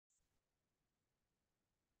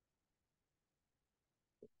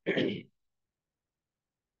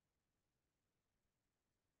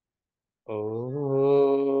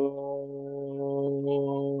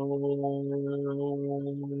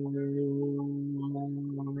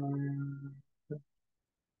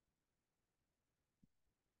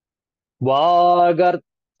वागर्थाविव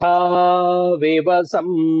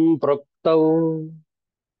सम्पृक्तौ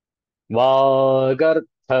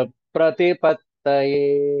वागर्थ प्रतिपत्तये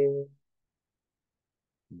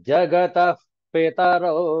जगतः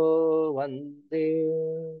पितरो वन्दे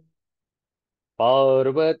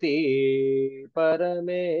पार्वती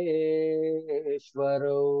परमेश्वरौ।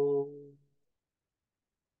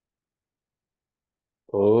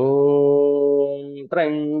 ॐ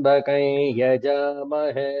त्र्यम्बकं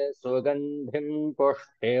यजामहे सुगन्धिं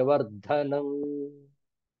पुष्टिवर्धनम्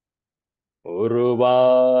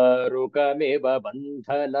उर्वारुकमिव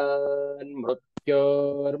बन्धनान्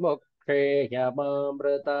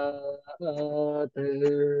मृत्योर्मुक्षेयमामृतात्।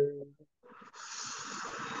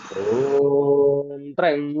 ॐ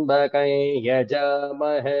त्र्यम्बकं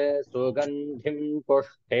यजामहे सुगन्धिं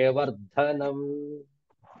पुष्टिवर्धनम्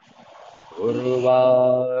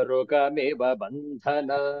उर्वारुकमिव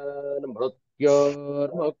बन्धनान्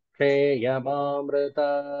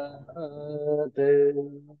मृत्योर्मुक्षेयमामृतात्।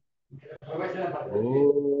 ॐ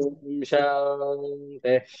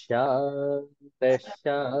शान्तिः शान्तिः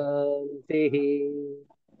शान्तिः।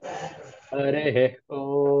 हरिः ॐ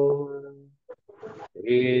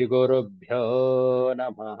श्रीगुरुभ्यो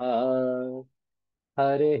नमः।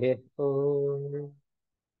 हरिः ॐ।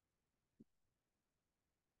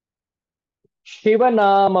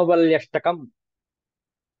 ಶಿವನಾಮವಲ್ಯಷ್ಟಕಂ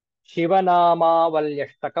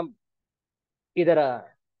ಶಿವನಾಮಾವಲ್ಯಷ್ಟಕಂ ಇದರ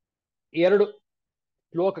ಎರಡು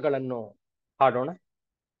ಶ್ಲೋಕಗಳನ್ನು ಹಾಡೋಣ.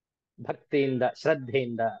 ಭಕ್ತಿಯಿಂದ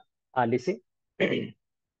ಶ್ರದ್ಧೆಯಿಂದ ಆಲಿಸಿ.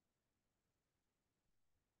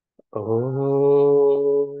 ಓಂ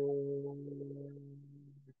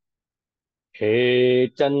ಹೇ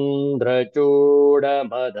ಚಂದ್ರಚೂಡ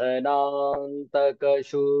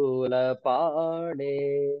ಮದನಾಂತಕಶೂಲಪಾಣೆ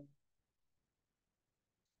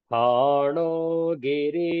ಹಾಣೋ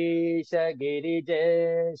ಗಿರೀಶ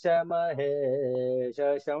ಗಿರಿಜೇಶ ಮಹೇಶ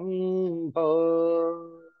ಶಂಭೋ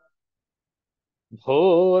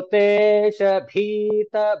ಭೂತೇಶ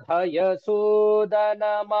ಭೀತ ಭಯಸೂದನ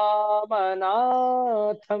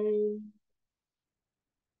ಮಾಮನಾಥಂ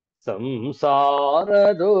ಸಂಸಾರ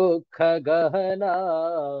ದುಃಖ ಗಹನ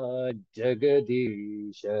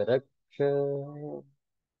ಜಗದೀಶ ರಕ್ಷ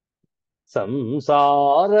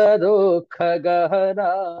ಸಂಸಾರ ದುಃಖ ಗಹನ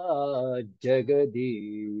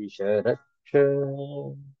ಜಗದೀಶ ರಕ್ಷ.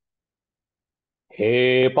 हे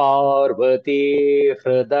पार्वती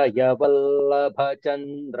हृदय वल्लभ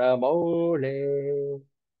चंद्रमौळे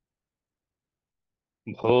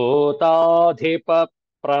भूताधिप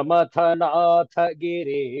प्रमथनाथ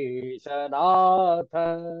गिरीशनाथ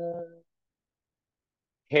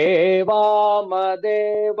हे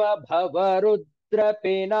वामदेव भवरुद्र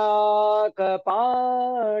पिनाकपाणे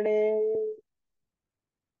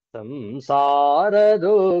संसार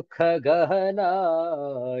दुःख गहना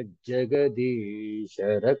जगदीश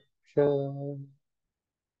रक्ष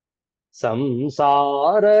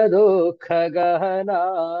संसार दुःख गहना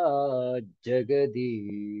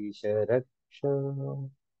जगदीश रक्ष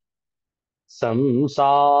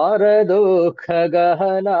संसार दुःख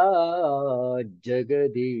गहना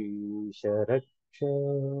जगदीश रक्ष.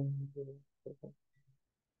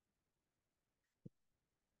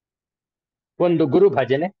 ಒಂದು ಗುರು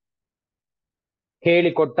ಭಜನೆ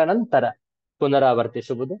ಹೇಳಿಕೊಟ್ಟ ನಂತರ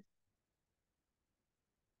ಪುನರಾವರ್ತಿಸುವುದು.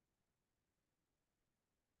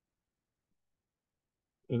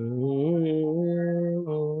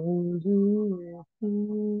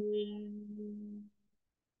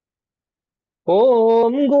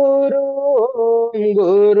 ಓಂ ಗುರು ಓಂ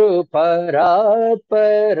ಗುರು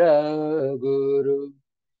ಪರಾತ್ಪರ ಗುರು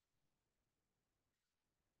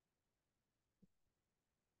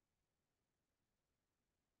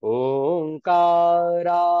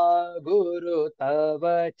ಓಂಕಾರಾ ಗುರು ತವ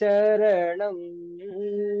ಚರಣಂ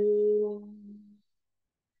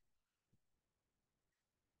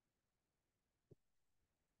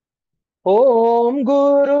ಓಂ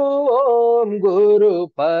ಗುರು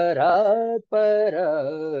ಪರಾತ್ಪರ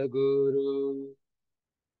ಗುರು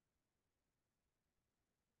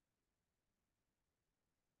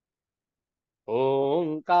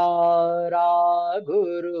ಓಂಕಾರಾ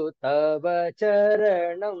ಗುರು ತವ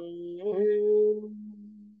ಚರಣಂ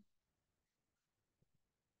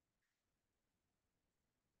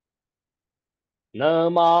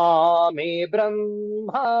ನಮಾಮಿ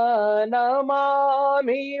ಬ್ರಹ್ಮ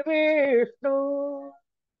ನಮಾಮಿ ವಿಷ್ಣು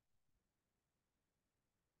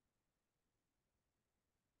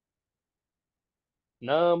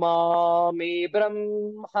ನಮಾಮಿ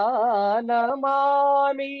ಬ್ರಹ್ಮ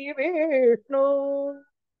ನಮಾಮಿ ವಿಷ್ಣು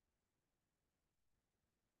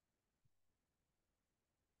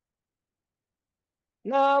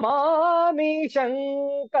ನಮಾಮಿ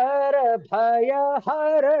ಶಂಕರ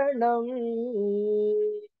ಭಯಹರಣಂ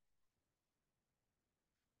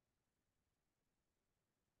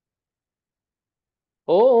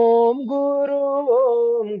ಓಂ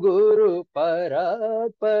ಗುರು ಪರ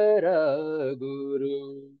ಗುರು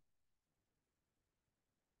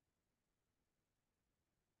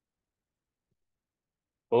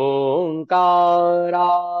ಓಂಕಾರ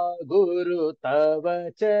ಗುರು ತವ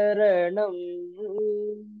ಚರಣಂ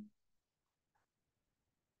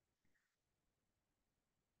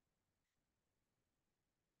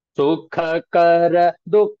ಸುಖಕರ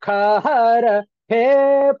ದುಃಖಹರ ಹೇ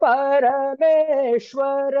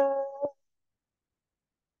ಪರಮೇಶ್ವರ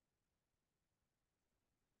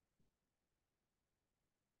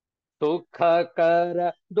ಸುಖಕರ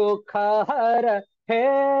ದುಃಖಹರ ಹೇ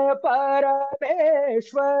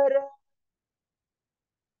ಪರಮೇಶ್ವರ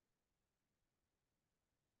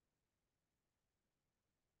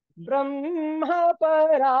ಬ್ರಹ್ಮ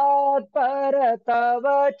ಪರಾತ್ಪರ ತವ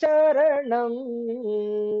ಚರಣಂ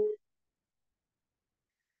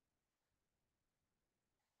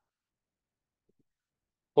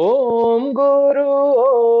ಓಂ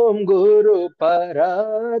ಗುರು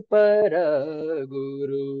ಪರಾತ್ಪರ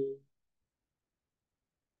ಗುರು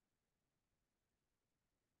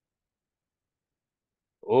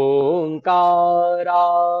ಓಂಕಾರ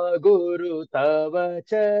ಗುರು ತವ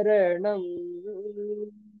ಚರಣಂ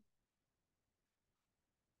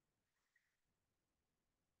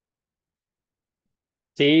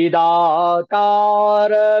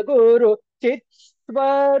ಚಿದಾಕಾರ ಗುರು ಚಿತ್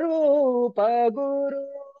ಸ್ವರೂಪ ಗುರು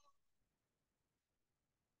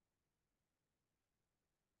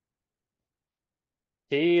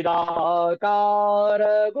ಚಿದಾಕಾರ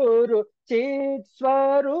ಗುರು ಚಿತ್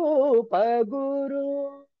ಸ್ವರೂಪ ಗುರು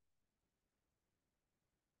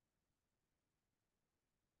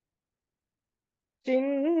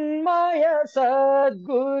ಚಿನ್ಮಯ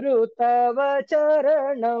ಸದ್ಗುರು ತವ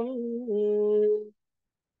ಚರಣಂ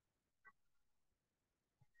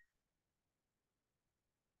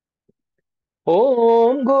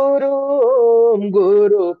ಓಂ ಗುರು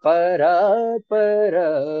ಪರ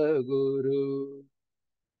ಗುರು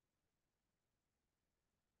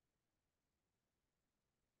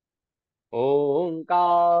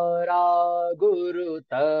ಓಂಕಾರ ಗುರು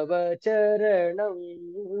ತವ ಚರಣಂ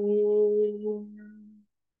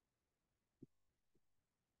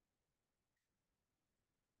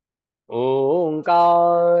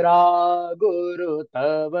ಓಂಕಾರ ಗುರು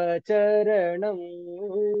ತವ ಚರಣಂ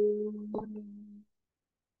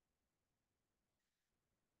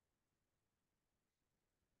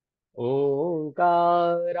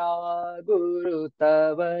ಓಂಕಾರ ಗುರು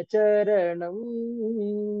ತವ ಚರಣಂ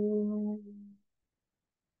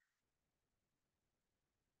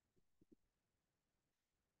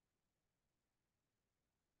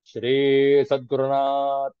ಶ್ರೀ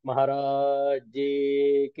ಸದ್ಗುರುನಾಥ ಮಹಾರಾಜ್ ಜಿ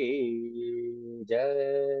ಕಿ ಜಯ.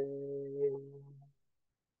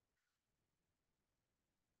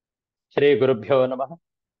 ಶ್ರೀ ಗುರುಭ್ಯೋ ನಮಃ.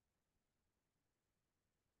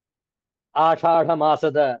 ಆಷಾಢ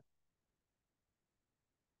ಮಾಸದ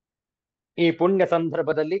ಈ ಪುಣ್ಯ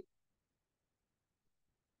ಸಂದರ್ಭದಲ್ಲಿ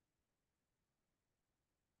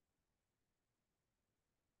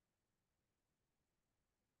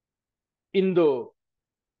ಇಂದು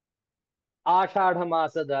ಆಷಾಢ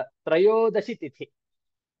ಮಾಸದ ತ್ರಯೋದಶಿ ತಿಥಿ.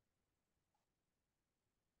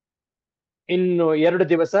 ಇನ್ನು 2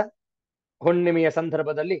 ದಿವಸ ಹುಣ್ಣಿಮೆಯ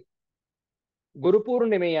ಸಂದರ್ಭದಲ್ಲಿ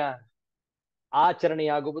ಗುರುಪೂರ್ಣಿಮೆಯ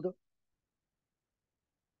ಆಚರಣೆಯಾಗುವುದು.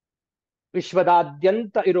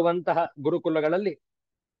 ವಿಶ್ವದಾದ್ಯಂತ ಇರುವಂತಹ ಗುರುಕುಲಗಳಲ್ಲಿ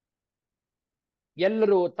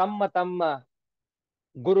ಎಲ್ಲರೂ ತಮ್ಮ ತಮ್ಮ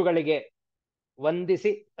ಗುರುಗಳಿಗೆ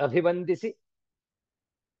ವಂದಿಸಿ ಅಭಿವಂದಿಸಿ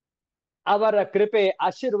ಅವರ ಕೃಪೆ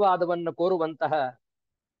ಆಶೀರ್ವಾದವನ್ನು ಕೋರುವಂತಹ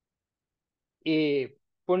ಈ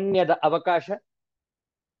ಪುಣ್ಯದ ಅವಕಾಶ.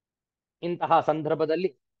 ಇಂತಹ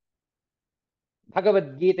ಸಂದರ್ಭದಲ್ಲಿ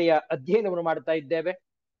ಭಗವದ್ಗೀತೆಯ ಅಧ್ಯಯನವನ್ನು ಮಾಡ್ತಾ ಇದ್ದೇವೆ.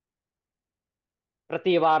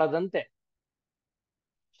 ಪ್ರತಿ ವಾರದಂತೆ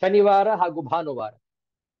ಶನಿವಾರ ಹಾಗೂ ಭಾನುವಾರ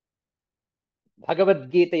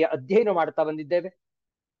ಭಗವದ್ಗೀತೆಯ ಅಧ್ಯಯನ ಮಾಡ್ತಾ ಬಂದಿದ್ದೇವೆ.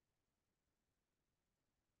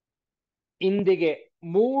 ಇಂದಿಗೆ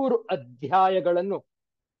 3 ಅಧ್ಯಾಯಗಳನ್ನು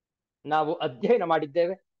ನಾವು ಅಧ್ಯಯನ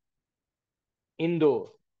ಮಾಡಿದ್ದೇವೆ. ಇಂದು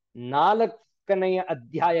 4ನೆಯ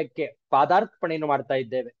ಅಧ್ಯಾಯಕ್ಕೆ ಪಾದಾರ್ಪಣೆಯನ್ನು ಮಾಡ್ತಾ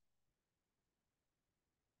ಇದ್ದೇವೆ.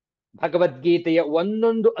 ಭಗವದ್ಗೀತೆಯ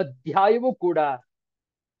ಒಂದೊಂದು ಅಧ್ಯಾಯವೂ ಕೂಡ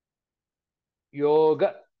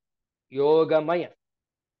ಯೋಗಮಯ.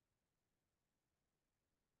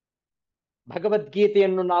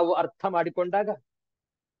 ಭಗವದ್ಗೀತೆಯನ್ನು ನಾವು ಅರ್ಥ ಮಾಡಿಕೊಂಡಾಗ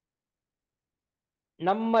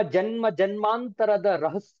ನಮ್ಮ ಜನ್ಮ ಜನ್ಮಾಂತರದ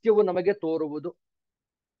ರಹಸ್ಯವು ನಮಗೆ ತೋರುವುದು.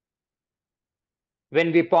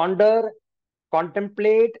 When we ponder,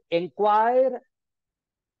 contemplate, enquire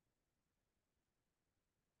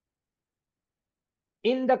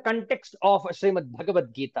in the context of Srimad Bhagavad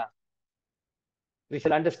Gita, we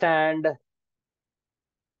shall understand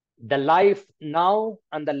the life now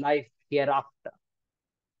and the life hereafter,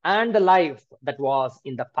 and the life that was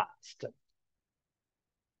in the past.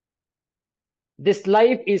 This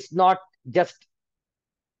life is not just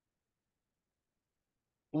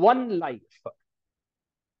one life.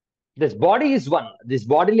 This body is one. This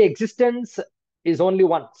bodily existence is only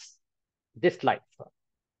once, this life.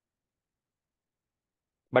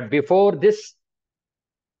 But before this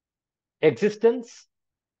existence,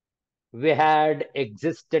 we had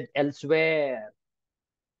existed elsewhere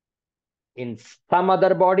in some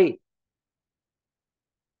other body.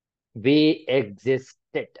 We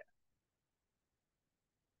existed.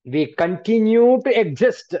 We continue to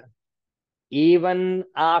exist even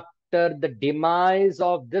after the demise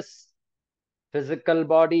of this physical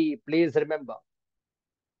body. Please remember,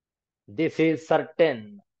 this is certain.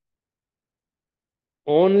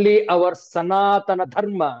 Only our Sanatana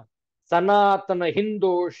Dharma, Sanatana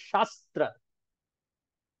Hindu Shastra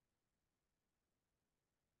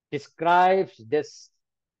describes this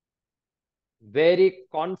very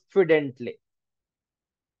confidently.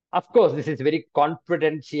 Of course, this is very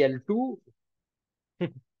confidential too,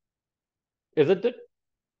 isn't it?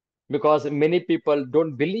 Because many people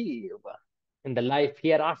don't believe in the life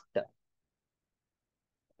hereafter.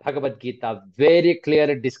 Bhagavad Gita very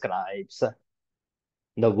clearly describes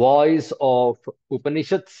the voice of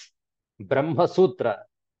Upanishads, Brahma Sutra,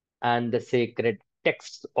 and the sacred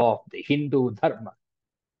texts of the Hindu Dharma.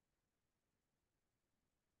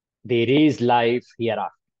 There is life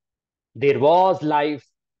hereafter. There was life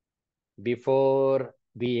before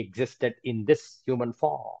we existed in this human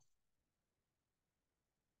form.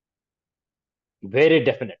 Very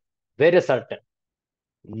definite, very certain.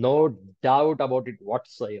 No doubt about it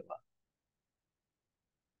whatsoever.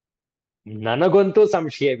 ನನಗಂತೂ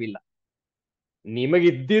ಸಂಶಯವಿಲ್ಲ.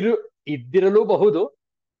 ಇದ್ದಿರಲೂಬಹುದು,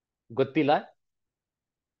 ಗೊತ್ತಿಲ್ಲ.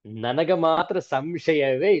 ನನಗೆ ಮಾತ್ರ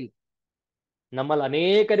ಸಂಶಯವೇ ಇಲ್ಲ. ನಮ್ಮಲ್ಲಿ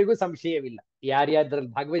ಅನೇಕರಿಗೂ ಸಂಶಯವಿಲ್ಲ.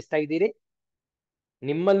 ಯಾರ್ಯಾದ್ರಲ್ಲಿ ಭಾಗವಹಿಸ್ತಾ ಇದ್ದೀರಿ,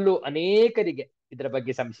 ನಿಮ್ಮಲ್ಲೂ ಅನೇಕರಿಗೆ ಇದರ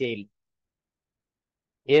ಬಗ್ಗೆ ಸಂಶಯ ಇಲ್ಲ.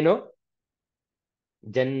 ಏನು?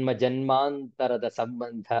 ಜನ್ಮ ಜನ್ಮಾಂತರದ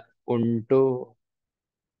ಸಂಬಂಧ ಉಂಟು.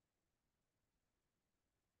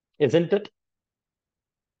 Isn't it?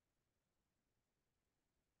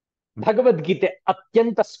 ಭಗವದ್ಗೀತೆ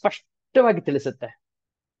ಅತ್ಯಂತ ಸ್ಪಷ್ಟವಾಗಿ ತಿಳಿಸುತ್ತೆ.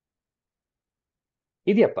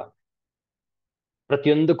 ಇದೆಯಪ್ಪ,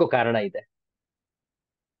 ಪ್ರತಿಯೊಂದಕ್ಕೂ ಕಾರಣ ಇದೆ.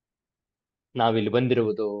 ನಾವಿಲ್ಲಿ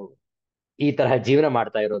ಬಂದಿರುವುದು, ಈ ತರಹ ಜೀವನ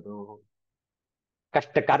ಮಾಡ್ತಾ ಇರೋದು,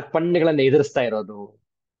 ಕಷ್ಟ ಕಾರ್ಪಣ್ಯಗಳನ್ನ ಎದುರಿಸ್ತಾ ಇರೋದು,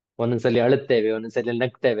 ಒಂದೊಂದ್ಸಲಿ ಅಳುತ್ತೇವೆ, ಒಂದೊಂದ್ಸಲಿ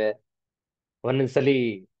ನಗ್ತೇವೆ, ಒಂದೊಂದ್ಸಲಿ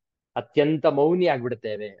ಅತ್ಯಂತ ಮೌನಿ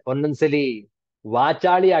ಆಗ್ಬಿಡುತ್ತೇವೆ, ಒಂದೊಂದ್ಸಲಿ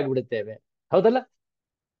ವಾಚಾಳಿ ಆಗ್ಬಿಡುತ್ತೇವೆ. ಹೌದಲ್ಲ?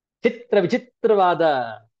 ಚಿತ್ರ ವಿಚಿತ್ರವಾದ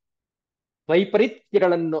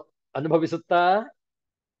ವೈಪರೀತ್ಯಗಳನ್ನು ಅನುಭವಿಸುತ್ತಾ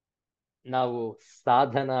ನಾವು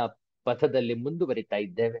ಸಾಧನಾ ಪಥದಲ್ಲಿ ಮುಂದುವರಿತಾ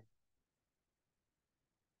ಇದ್ದೇವೆ.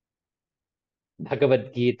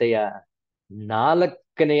 ಭಗವದ್ಗೀತೆಯ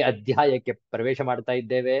 4ನೇ ಅಧ್ಯಾಯಕ್ಕೆ ಪ್ರವೇಶ ಮಾಡ್ತಾ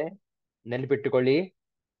ಇದ್ದೇವೆ. ನೆನಪಿಟ್ಟುಕೊಳ್ಳಿ,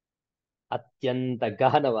 ಅತ್ಯಂತ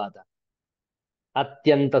ಗಹನವಾದ,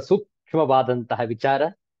 ಅತ್ಯಂತ ಸೂಕ್ಷ್ಮವಾದಂತಹ ವಿಚಾರ,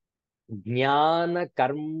 ಜ್ಞಾನ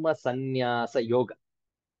ಕರ್ಮ ಸನ್ಯಾಸ ಯೋಗ.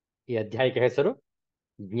 ಈ ಅಧ್ಯಾಯಕ್ಕೆ ಹೆಸರು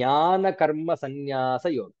ಜ್ಞಾನ ಕರ್ಮ ಸನ್ಯಾಸ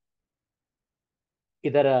ಯೋಗ.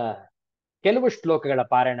 ಇದರ ಕೆಲವು ಶ್ಲೋಕಗಳ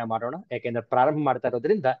ಪಾರಾಯಣ ಮಾಡೋಣ. ಯಾಕೆಂದ್ರೆ ಪ್ರಾರಂಭ ಮಾಡ್ತಾ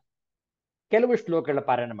ಇರೋದ್ರಿಂದ ಕೆಲವು ಶ್ಲೋಕಗಳ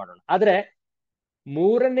ಪಾರಾಯಣ ಮಾಡೋಣ. ಆದ್ರೆ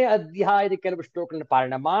 3ನೇ ಅಧ್ಯಾಯದ ಕೆಲವು ಶ್ಲೋಕಗಳನ್ನ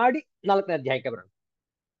ಪಾರಾಯಣ ಮಾಡಿ 4ನೇ ಅಧ್ಯಾಯಕ್ಕೆ ಬರೋಣ.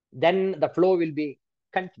 Then the flow will be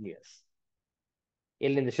continuous.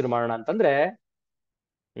 ಎಲ್ಲಿಂದ ಶುರು ಮಾಡೋಣ ಅಂತಂದ್ರೆ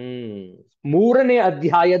 3ನೇ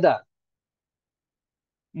ಅಧ್ಯಾಯದ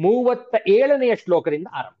 37ನೆಯ ಶ್ಲೋಕದಿಂದ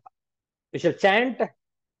ಆರಂಭ. We shall chant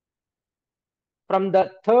from the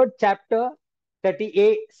 3rd chapter,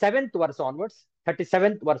 37th verse onwards,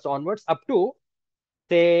 37th verse onwards, up to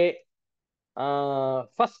say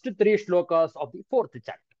first 3 shlokas of the 4th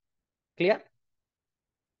chapter. Clear?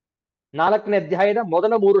 4ನೇ ಅಧ್ಯಾಯದ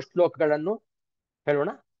ಮೊದಲ 3 ಶ್ಲೋಕಗಳನ್ನು ಹೇಳೋಣ.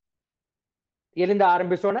 ಎಲ್ಲಿಂದ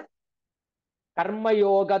ಆರಂಭಿಸೋಣ?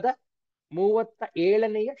 ಕರ್ಮಯೋಗದ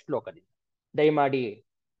 37ನೆಯ ಶ್ಲೋಕದಿಂದ. ದಯಮಾಡಿ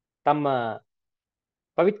ತಮ್ಮ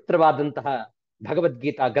ಪವಿತ್ರವಾದಂತಹ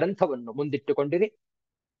ಭಗವದ್ಗೀತಾ ಗ್ರಂಥವನ್ನು ಮುಂದಿಟ್ಟುಕೊಂಡಿರಿ.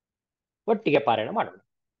 ಒಟ್ಟಿಗೆ ಪಾರಾಯಣ ಮಾಡೋಣ.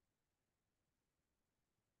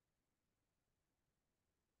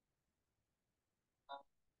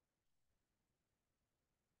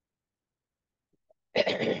 ॐ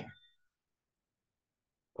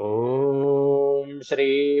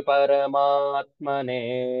श्री परमात्मने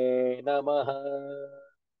नमः।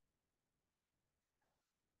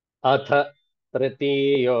 अथ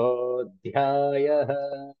तृतीयोऽध्यायः।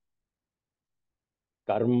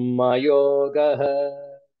 कर्मयोगः।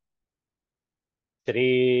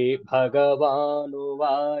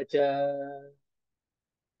 श्रीभगवानुवाच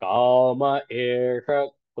काम एष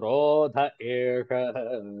क्रोध एषः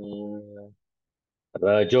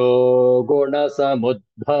रजो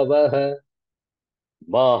गुणसमुद्भवः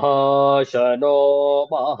महाशनो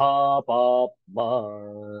महापाप्मा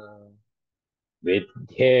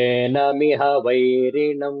विध्येनमिह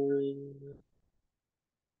वैरिणम्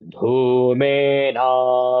धूमेनाव्रियते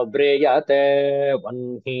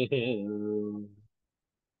वह्निः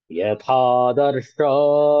यथादर्शो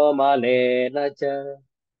मलेन च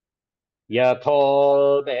यथोल्बेनावृतो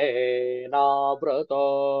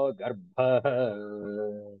गर्भः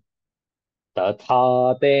तथा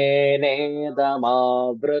तेनेदमावृतम्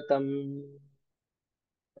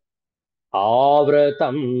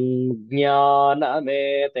आवृतं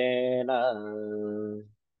ज्ञानमेतेन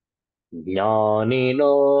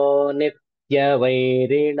ज्ञानिनो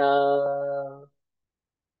नित्यवैरिणा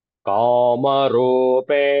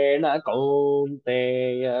कामरूपेण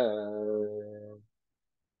कौन्तेय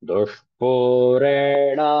दुष्पूरेणानलेन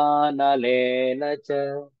च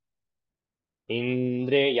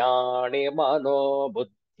इन्द्रियाणि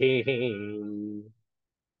मनोबुद्धिः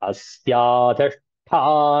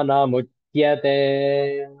अस्याधिष्ठानमुच्यते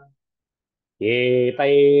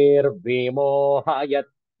एतैर्विमोहयत्येषः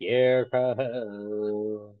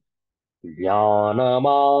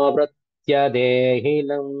ज्ञानमावृत्य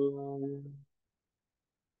देहिनम्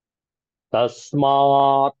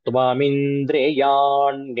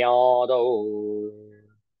तस्मात्त्वमिन्द्रियाण्यादौ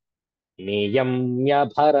नियम्य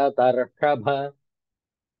भरतर्षभ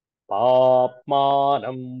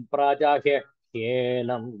पाप्मानं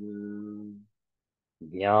प्रजहिह्येनम्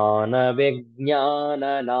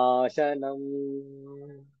ज्ञानविज्ञाननाशनम्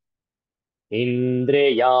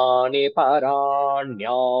इन्द्रियाणि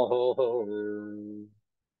पराण्याहुः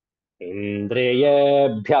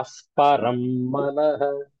इन्द्रियेभ्यः परं मनः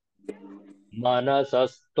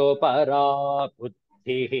मनसस्तु परा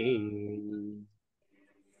बुद्धिः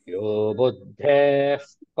यो बुद्धेः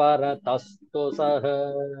परतस्तु सः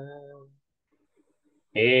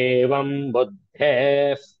एवं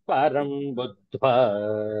बुद्धेः परं बुद्ध्वा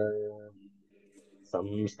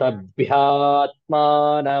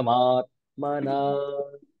संस्तभ्यात्मानमात्मना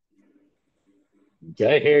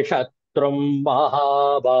जहि शत्रुं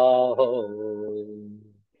महाबाहो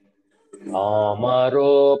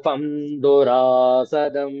कामरूपं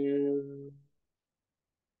दुरासदम्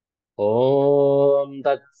ॐ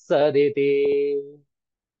तत्सदिति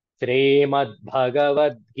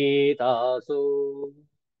श्रीमद्भगवद्गीतासु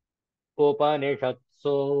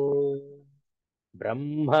उपनिषत्सु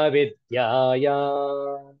ब्रह्मविद्याया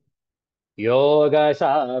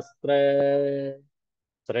योगशास्त्रे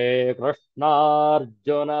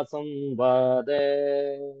श्रीकृष्णार्जुनसंवादे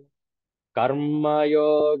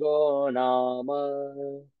कर्मयोगो नाम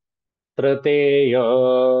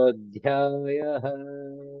तृतीयोऽध्यायः।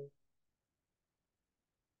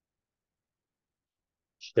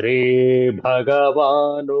 श्रीभगवानुवाच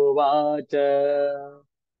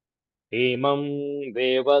इमं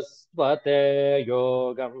विवस्वते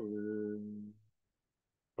योगम्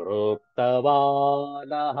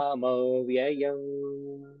प्रोक्तवानहमव्ययम्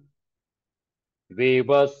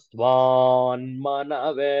विवस्वान्मनवे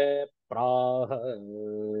प्राह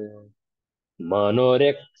मनुरिक्ष्वाकवे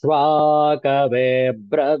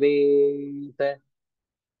ब्रवीत्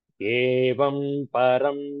एवं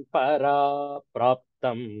परम्परा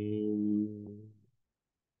प्राप्तम्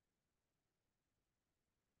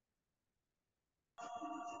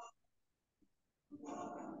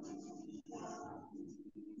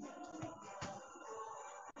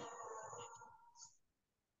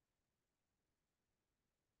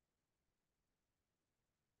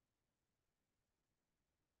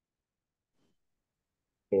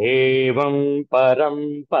एवं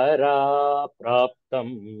परम्परा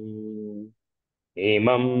प्राप्तम्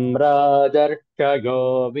इमं राजर्षयो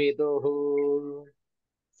विदुः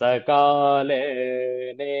सकाले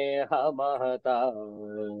नेह महता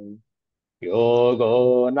योगो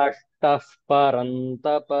नष्टः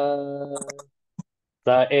परन्तप स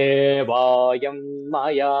एवायं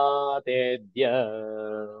मया तेद्य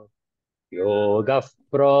योगः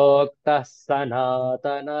प्रोक्तः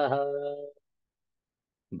सनातनः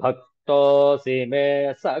भक्तोऽसि मे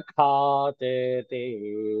सखा चेति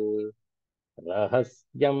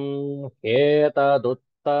रहस्यं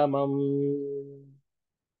ह्येतदुत्तमम्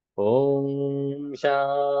ಓಂ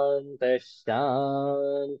ಶಾಂತ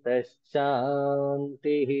ಶಾಂತ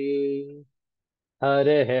ಶಾಂತಿ.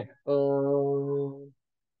 ಹರೇ ಓಂ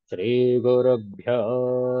ಶ್ರೀ ಗುರುಭ್ಯೋ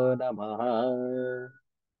ನಮಃ.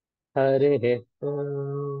 ಹರೇ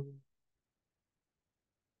ಓಂ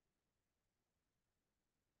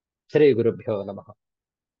ಶ್ರೀ ಗುರುಭ್ಯೋ ನಮಃ.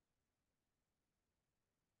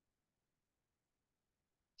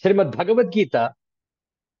 ಶ್ರೀಮದ್ Bhagavad Gita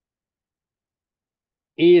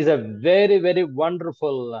is a very, very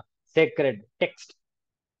wonderful sacred text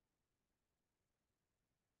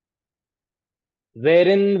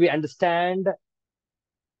wherein we understand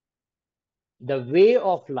the way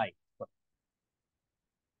of life.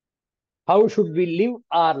 How should we live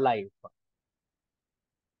our life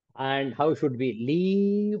and how should we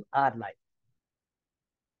live our life?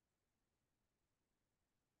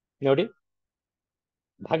 ನೋಡಿ,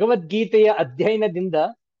 ಭಗವದ್ಗೀತೆಯ ಅಧ್ಯಯನದಿಂದ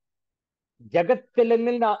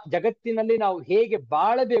ಜಗತ್ತಿನಲ್ಲಿ ನಾವು ಹೇಗೆ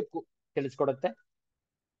ಬಾಳಬೇಕು ತಿಳಿಸ್ಕೊಡುತ್ತೆ.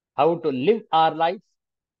 How to live R life,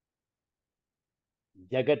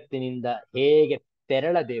 ಜಗತ್ತಿನಿಂದ ಹೇಗೆ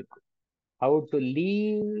ತೆರಳಬೇಕು. How to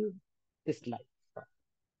leave this life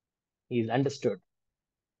is understood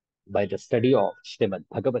by the study of ಶ್ರೀಮದ್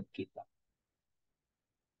ಭಗವದ್ಗೀತಾ.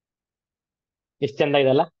 ಎಷ್ಟು ಚಂದ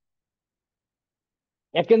ಇದಲ್ಲ.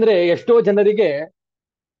 ಯಾಕೆಂದ್ರೆ ಎಷ್ಟೋ ಜನರಿಗೆ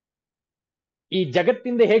ಈ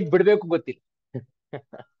ಜಗತ್ತಿಂದ ಹೇಗ್ ಬಿಡ್ಬೇಕು ಗೊತ್ತಿಲ್ಲ.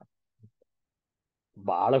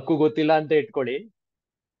 ಬಾಳಕ್ಕೂ ಗೊತ್ತಿಲ್ಲ ಅಂತ ಇಟ್ಕೊಳ್ಳಿ,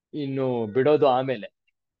 ಇನ್ನು ಬಿಡೋದು ಆಮೇಲೆ.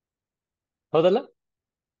 ಹೌದಲ್ಲ?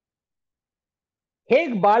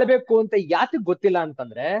 ಹೇಗ್ ಬಾಳ್ಬೇಕು ಅಂತ ಯಾತಕ್ ಗೊತ್ತಿಲ್ಲ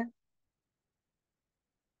ಅಂತಂದ್ರೆ,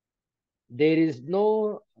 there is no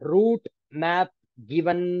route map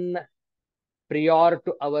given ಪ್ರಿಯಾರ್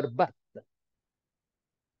to our ಬರ್ತ್.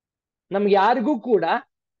 ನಮ್ಗೆ ಯಾರಿಗೂ ಕೂಡ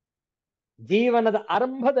ಜೀವನದ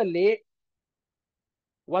ಆರಂಭದಲ್ಲಿ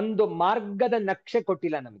ಒಂದು ಮಾರ್ಗದ ನಕ್ಷೆ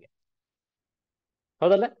ಕೊಟ್ಟಿಲ್ಲ ನಮ್ಗೆ.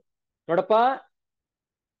 ಹೌದಲ್ಲ? ನೋಡಪ್ಪ,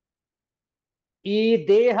 ಈ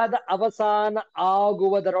ದೇಹದ ಅವಸಾನ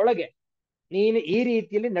ಆಗುವುದರೊಳಗೆ ನೀನು ಈ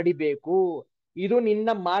ರೀತಿಯಲ್ಲಿ ನಡಿಬೇಕು, ಇದು ನಿನ್ನ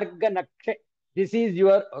ಮಾರ್ಗ ನಕ್ಷೆ, this is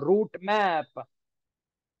your route map.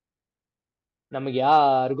 ನಮ್ಗೆ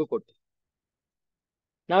ಯಾರಿಗೂ ಕೊಟ್ಟು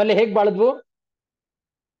ನಾವೆಲ್ಲ ಹೇಗ್ ಬಾಳದ್ವು,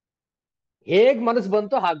 ಹೇಗ್ ಮನಸ್ಸು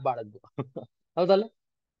ಬಂತೋ ಹಾಗೆ ಬಾಳದ್ವು. ಹೌದಲ್ಲ?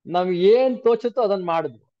 ನಮ್ಗೆ ಏನ್ ತೋಚುತ್ತೋ ಅದನ್ನ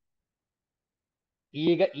ಮಾಡಿದ್ವು.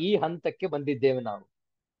 ಈಗ ಈ ಹಂತಕ್ಕೆ ಬಂದಿದ್ದೇವೆ ನಾವು,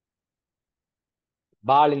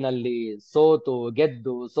 ಬಾಳಿನಲ್ಲಿ ಸೋತು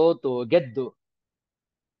ಗೆದ್ದು ಸೋತು ಗೆದ್ದು,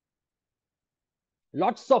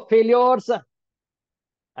 lots of failures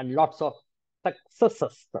and lots of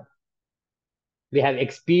successes we have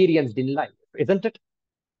experienced in life, isn't it?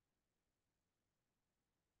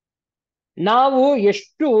 ನಾವು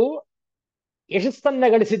ಎಷ್ಟು ಯಶಸ್ಸನ್ನ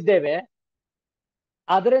ಗಳಿಸಿದ್ದೇವೆ,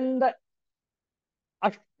 ಅದರಿಂದ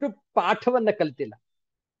ಅಷ್ಟು ಪಾಠವನ್ನ ಕಲ್ತಿಲ್ಲ.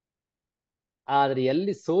 ಆದ್ರೆ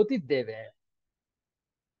ಎಲ್ಲಿ ಸೋತಿದ್ದೇವೆ,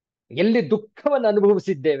 ಎಲ್ಲಿ ದುಃಖವನ್ನು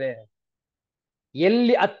ಅನುಭವಿಸಿದ್ದೇವೆ,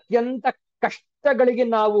 ಎಲ್ಲಿ ಅತ್ಯಂತ ಕಷ್ಟಗಳಿಗೆ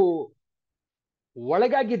ನಾವು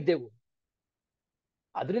ಒಳಗಾಗಿದ್ದೆವು,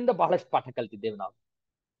 ಅದರಿಂದ ಬಹಳಷ್ಟು ಪಾಠ ಕಲ್ತಿದ್ದೇವೆ ನಾವು.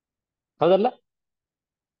 ಹೌದಲ್ಲ?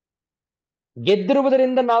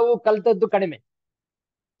 ಗೆದ್ದಿರುವುದರಿಂದ ನಾವು ಕಲ್ತದ್ದು ಕಡಿಮೆ,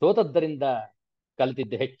 ಸೋತದ್ದರಿಂದ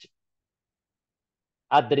ಕಲಿತಿದ್ದು ಹೆಚ್ಚು.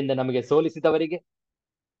 ಆದ್ದರಿಂದ ನಮಗೆ ಸೋಲಿಸಿದವರಿಗೆ,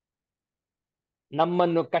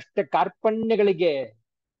 ನಮ್ಮನ್ನು ಕಷ್ಟ ಕಾರ್ಪಣ್ಯಗಳಿಗೆ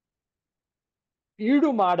ಈಡು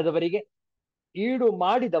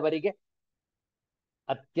ಮಾಡಿದವರಿಗೆ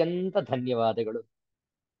ಅತ್ಯಂತ ಧನ್ಯವಾದಗಳು,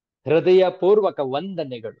 ಹೃದಯಪೂರ್ವಕ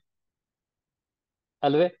ವಂದನೆಗಳು.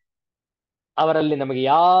 ಅಲ್ವೇ? ಅವರಲ್ಲಿ ನಮಗೆ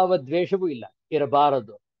ಯಾವ ದ್ವೇಷವೂ ಇಲ್ಲ,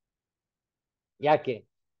 ಇರಬಾರದು. ಯಾಕೆ?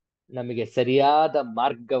 ನಮಗೆ ಸರಿಯಾದ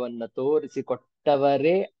ಮಾರ್ಗವನ್ನ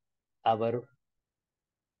ತೋರಿಸಿಕೊಟ್ಟವರೇ ಅವರು.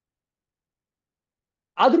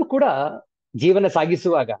 ಆದ್ರೂ ಕೂಡ ಜೀವನ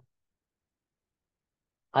ಸಾಗಿಸುವಾಗ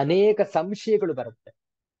ಅನೇಕ ಸಂಶಯಗಳು ಬರುತ್ತೆ,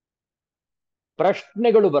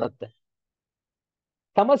 ಪ್ರಶ್ನೆಗಳು ಬರುತ್ತೆ,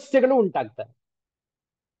 ಸಮಸ್ಯೆಗಳು ಉಂಟಾಗ್ತವೆ.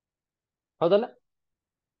 ಹೌದಲ್ಲ?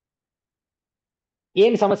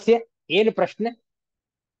 ಏನು ಸಮಸ್ಯೆ, ಏನು ಪ್ರಶ್ನೆ,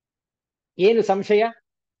 ಏನು ಸಂಶಯ?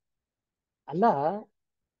 ಅಲ್ಲ,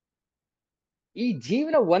 ಈ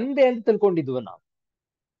ಜೀವನ ಒಂದೇ ಅಂತ ತಿಳ್ಕೊಂಡಿದ್ವು ನಾವು.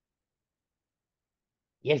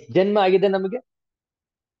 ಎಷ್ಟು ಜನ್ಮ ಆಗಿದೆ ನಮಗೆ,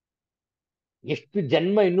 ಎಷ್ಟು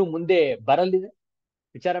ಜನ್ಮ ಇನ್ನು ಮುಂದೆ ಬರಲಿದೆ,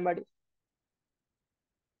 ವಿಚಾರ ಮಾಡಿ.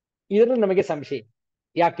 ಇದರಲ್ಲಿ ನಮಗೆ ಸಂಶಯ.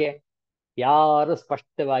 ಯಾಕೆ? ಯಾರು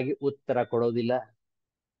ಸ್ಪಷ್ಟವಾಗಿ ಉತ್ತರ ಕೊಡೋದಿಲ್ಲ.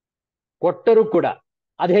 ಕೊಟ್ಟರೂ ಕೂಡ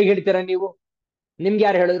ಅದ್ ಹೇಗೆ ಹೇಳ್ತೀರಾ ನೀವು, ನಿಮ್ಗೆ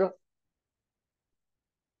ಯಾರು ಹೇಳಿದ್ರು?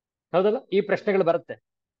 ಹೌದಲ್ಲ? ಈ ಪ್ರಶ್ನೆಗಳು ಬರುತ್ತೆ.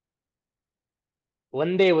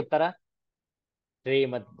 ಒಂದೇ ಉತ್ತರ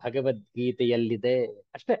ಶ್ರೀಮದ್ ಭಗವದ್ಗೀತೆಯಲ್ಲಿದೆ,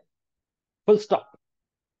 ಅಷ್ಟೇ. Full stop.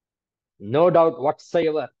 No doubt what's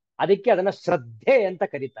ever. ಅದಕ್ಕೆ ಅದನ್ನ ಶ್ರದ್ಧೆ ಅಂತ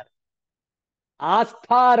ಕರೀತಾರೆ.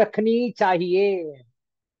 आस्था रखनी चाहिए।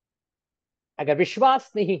 अगर विश्वास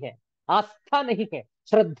नहीं है, आस्था नहीं है,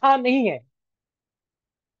 श्रद्धा नहीं है,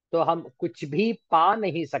 तो हम कुछ भी पा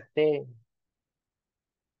नहीं सकते.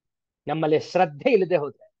 ನಮ್ಮಲ್ಲಿ ಶ್ರದ್ಧೆ ಇಲ್ಲದೆ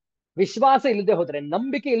ಹೋದ್ರೆ, ವಿಶ್ವಾಸ ಇಲ್ಲದೆ ಹೋದ್ರೆ,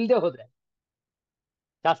 ನಂಬಿಕೆ ಇಲ್ಲದೆ ಹೋದ್ರೆ,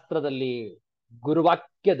 ಶಾಸ್ತ್ರದಲ್ಲಿ,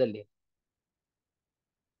 ಗುರುವಾಕ್ಯದಲ್ಲಿ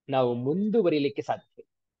ನಾವು ಮುಂದುವರಿಲಿಕ್ಕೆ ಸಾಧ್ಯ.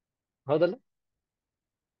 ಹೌದಲ್ಲ?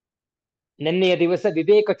 ನಿನ್ನೆಯ ದಿವಸ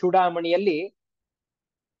ವಿವೇಕ ಚೂಡಾಮಣಿಯಲ್ಲಿ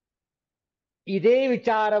ಇದೇ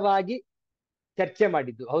ವಿಚಾರವಾಗಿ ಚರ್ಚೆ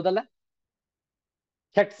ಮಾಡಿದ್ದು. ಹೌದಲ್ಲ?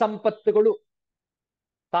 ಷಟ್ ಸಂಪತ್ತುಗಳು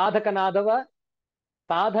ಸಾಧಕನಾದವ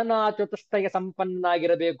ಸಾಧನಾ ಚತುಷ್ಟಯ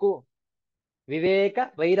ಸಂಪನ್ನಾಗಿರಬೇಕು. ವಿವೇಕ,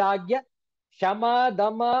 ವೈರಾಗ್ಯ, ಶಮ,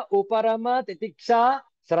 ದಮ, ಉಪರಮ, ತಿತಿಕ್ಷಾ,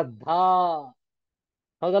 ಶ್ರದ್ಧಾ.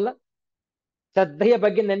 ಹೌದಲ್ಲ? ಶ್ರದ್ಧೆಯ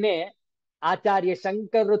ಬಗ್ಗೆ ನಿನ್ನೆ ಆಚಾರ್ಯ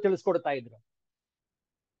ಶಂಕರರು ತಿಳಿಸ್ಕೊಡ್ತಾ ಇದ್ರು.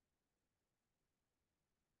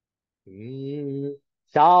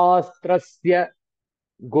 ಶಾಸ್ತ್ರಸ್ಯ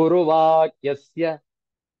ಗುರುವಾಕ್ಯಸ್ಯ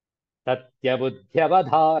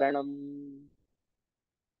ಸತ್ಯಬುದ್ಧ್ಯವಧಾರಣಂ.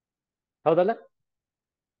 ಹೌದಲ್ಲ?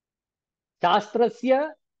 ಶಾಸ್ತ್ರಸ್ಯ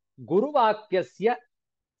ಗುರುವಾಕ್ಯಸ್ಯ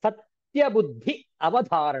ಸತ್ಯಬುದ್ಧಿ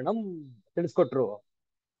ಅವಧಾರಣಂ ತಿಳಿಸ್ಕೊಟ್ರು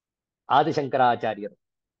ಆದಿಶಂಕರಾಚಾರ್ಯರು.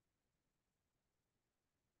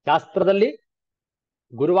 ಶಾಸ್ತ್ರದಲ್ಲಿ,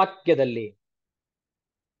 ಗುರುವಾಕ್ಯದಲ್ಲಿ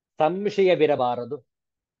ಸಂಶಯವಿರಬಾರದು,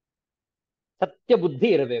 ಸತ್ಯ ಬುದ್ಧಿ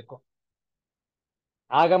ಇರಬೇಕು.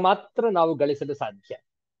 ಆಗ ಮಾತ್ರ ನಾವು ಗಳಿಸಲು ಸಾಧ್ಯ.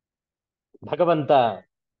 ಭಗವಂತ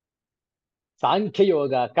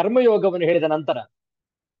ಸಾಂಖ್ಯಯೋಗ, ಕರ್ಮಯೋಗವನ್ನು ಹೇಳಿದ ನಂತರ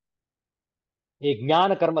ಈ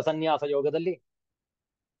ಜ್ಞಾನ ಕರ್ಮ ಸನ್ಯಾಸ ಯೋಗದಲ್ಲಿ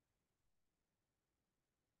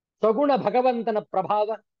ಸಗುಣ ಭಗವಂತನ ಪ್ರಭಾವ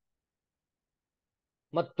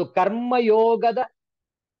ಮತ್ತು ಕರ್ಮಯೋಗದ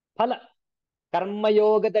ಫಲ,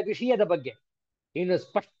 ಕರ್ಮಯೋಗದ ವಿಷಯದ ಬಗ್ಗೆ ಇನ್ನು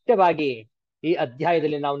ಸ್ಪಷ್ಟವಾಗಿ ಈ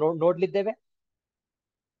ಅಧ್ಯಾಯದಲ್ಲಿ ನಾವು ನೋಡ್ಲಿದ್ದೇವೆ.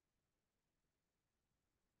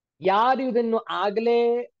 ಯಾರು ಇದನ್ನು ಆಗಲೇ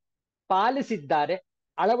ಪಾಲಿಸಿದ್ದಾರೆ,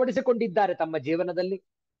 ಅಳವಡಿಸಿಕೊಂಡಿದ್ದಾರೆ ತಮ್ಮ ಜೀವನದಲ್ಲಿ,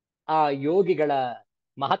 ಆ ಯೋಗಿಗಳ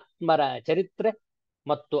ಮಹಾತ್ಮರ ಚರಿತ್ರೆ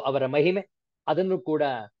ಮತ್ತು ಅವರ ಮಹಿಮೆ, ಅದನ್ನು ಕೂಡ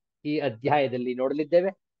ಈ ಅಧ್ಯಾಯದಲ್ಲಿ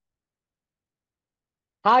ನೋಡಲಿದ್ದೇವೆ.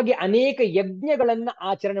 ಹಾಗೆ ಅನೇಕ ಯಜ್ಞಗಳನ್ನ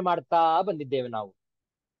ಆಚರಣೆ ಮಾಡ್ತಾ ಬಂದಿದ್ದೇವೆ ನಾವು.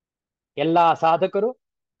 ಎಲ್ಲಾ ಸಾಧಕರು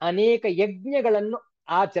ಅನೇಕ ಯಜ್ಞಗಳನ್ನು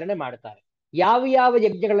ಆಚರಣೆ ಮಾಡ್ತಾರೆ. ಯಾವ ಯಾವ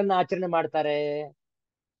ಯಜ್ಞಗಳನ್ನು ಆಚರಣೆ ಮಾಡ್ತಾರೆ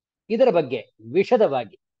ಇದರ ಬಗ್ಗೆ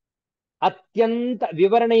ವಿಶದವಾಗಿ, ಅತ್ಯಂತ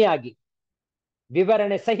ವಿವರಣೆಯಾಗಿ,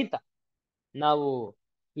 ವಿವರಣೆ ಸಹಿತ ನಾವು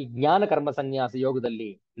ಈ ಜ್ಞಾನ ಕರ್ಮ ಸನ್ಯಾಸ ಯೋಗದಲ್ಲಿ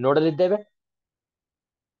ನೋಡಲಿದ್ದೇವೆ.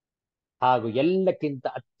 ಹಾಗೂ ಎಲ್ಲಕ್ಕಿಂತ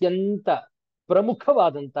ಅತ್ಯಂತ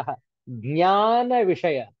ಪ್ರಮುಖವಾದಂತಹ ಜ್ಞಾನ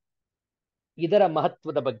ವಿಷಯ, ಇದರ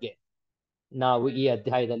ಮಹತ್ವದ ಬಗ್ಗೆ ನಾವು ಈ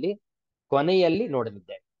ಅಧ್ಯಾಯದಲ್ಲಿ ಕೊನೆಯಲ್ಲಿ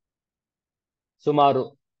ನೋಡಲಿದ್ದೇವೆ. ಸುಮಾರು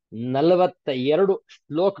 42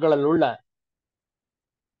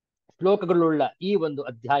 ಶ್ಲೋಕಗಳುಳ್ಳ ಈ ಒಂದು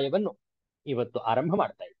ಅಧ್ಯಾಯವನ್ನು ಇವತ್ತು ಆರಂಭ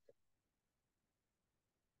ಮಾಡ್ತಾ ಇದ್ದೇವೆ.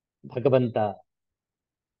 ಭಗವಂತ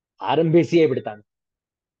ಆರಂಭಿಸಿಯೇ ಬಿಡ್ತಾನೆ.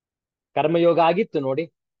 ಕರ್ಮಯೋಗ ಆಗಿತ್ತು ನೋಡಿ,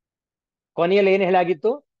 ಕೊನೆಯಲ್ಲಿ ಏನು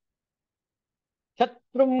ಹೇಳಾಗಿತ್ತು?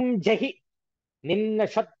 ಶತ್ರುಂ ಜಹಿ, ನಿನ್ನ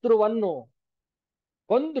ಶತ್ರುವನ್ನು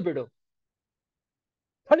ಕೊಂದು ಬಿಡು,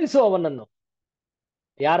 ಥಳಿಸು ಅವನನ್ನು.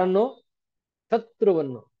 ಯಾರನ್ನು?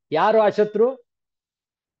 ಶತ್ರುವನ್ನು. ಯಾರು ಆ ಶತ್ರು?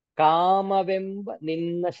 ಕಾಮವೆಂಬ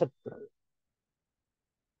ನಿನ್ನ ಶತ್ರು.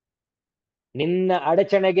 ನಿನ್ನ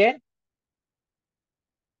ಅಡಚಣೆಗೆ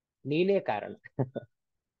ನೀನೇ ಕಾರಣ.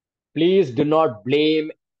 Please do not blame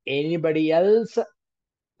anybody else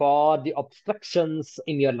for the obstructions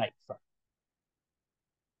in your life.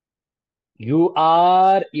 You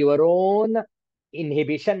are your own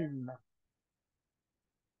inhibition.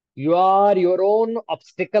 You are your own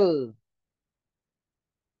obstacle.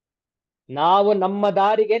 ನಾವು ನಮ್ಮ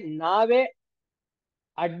ದಾರಿಗೆ ನಾವೇ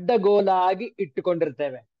ಅಡ್ಡಗೋಲಾಗಿ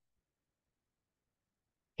ಇಟ್ಟುಕೊಂಡಿರ್ತೇವೆ.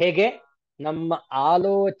 ಹೇಗೆ? ನಮ್ಮ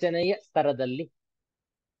ಆಲೋಚನೆಯ ಸ್ತರದಲ್ಲಿ.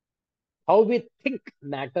 How we think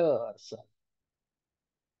matters.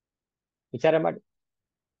 ವಿಚಾರ ಮಾಡಿ.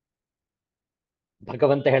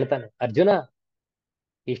 ಭಗವಂತ ಹೇಳ್ತಾನೆ, ಅರ್ಜುನ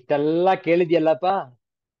ಇಷ್ಟೆಲ್ಲ ಕೇಳಿದ್ಯಲ್ಲಪ್ಪ,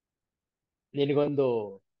 ನಿನಗೊಂದು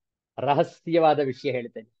ರಹಸ್ಯವಾದ ವಿಷಯ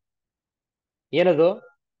ಹೇಳ್ತೇನೆ. ಏನದು?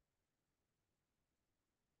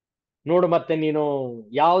 ನೋಡು, ಮತ್ತೆ ನೀನು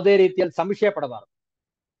ಯಾವುದೇ ರೀತಿಯಲ್ಲಿ ಸಂಶಯ ಪಡಬಾರದು.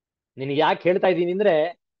 ನಿನಗೆ ಯಾಕೆ ಹೇಳ್ತಾ ಇದ್ದೀನಿ ಅಂದ್ರೆ,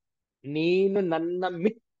 ನೀನು ನನ್ನ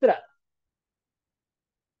ಮಿತ್ರ.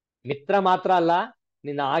 ಮಿತ್ರ ಮಾತ್ರ ಅಲ್ಲ,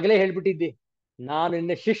 ನಿನ್ನ ಆಗ್ಲೇ ಹೇಳ್ಬಿಟ್ಟಿದ್ದಿ ನಾನು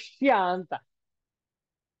ನಿನ್ನ ಶಿಷ್ಯ ಅಂತ.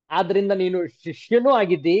 ಆದ್ರಿಂದ ನೀನು ಶಿಷ್ಯನೂ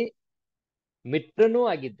ಆಗಿದ್ದಿ, ಮಿತ್ರನೂ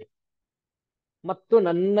ಆಗಿದ್ದಿ, ಮತ್ತು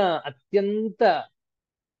ನನ್ನ ಅತ್ಯಂತ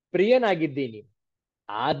ಪ್ರಿಯನಾಗಿದ್ದೀನಿ.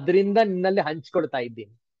 ಆದ್ರಿಂದ ನಿನ್ನಲ್ಲಿ ಹಂಚ್ಕೊಳ್ತಾ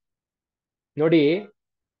ಇದ್ದೀನಿ. ನೋಡಿ,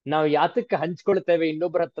 ನಾವು ಯಾತಕ್ಕೆ ಹಂಚ್ಕೊಳ್ತೇವೆ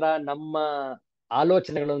ಇನ್ನೊಬ್ಬರ ಹತ್ರ ನಮ್ಮ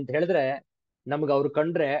ಆಲೋಚನೆಗಳು ಅಂತ ಹೇಳಿದ್ರೆ, ನಮ್ಗೆ ಅವ್ರು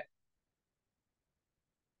ಕಂಡ್ರೆ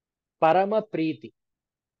ಪರಮ ಪ್ರೀತಿ,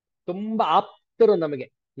 ತುಂಬಾ ಆಪ್ತರು ನಮಗೆ.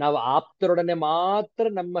 ನಾವು ಆಪ್ತರೊಡನೆ ಮಾತ್ರ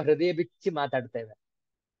ನಮ್ಮ ಹೃದಯ ಬಿಚ್ಚಿ ಮಾತಾಡ್ತೇವೆ.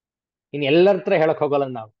 ಇನ್ ಎಲ್ಲರ ಹತ್ರ ಹೇಳಕ್ ಹೋಗಲ್ಲ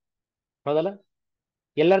ನಾವು, ಹೌದಲ್ಲ?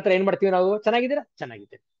 ಎಲ್ಲರ ಹತ್ರ ಏನ್ ಮಾಡ್ತೀವಿ ನಾವು? ಚೆನ್ನಾಗಿದ್ದೀರಾ?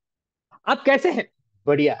 ಚೆನ್ನಾಗಿದ್ದೀರಿ. App ಕ್ಯಾಸೆ high?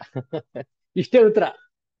 ಬಡಿಯಾ. ಇಷ್ಟೇ ಉತ್ತರ.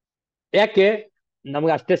 ಯಾಕೆ?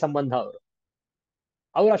 ನಮ್ಗೆ ಅಷ್ಟೇ ಸಂಬಂಧ ಅವರು.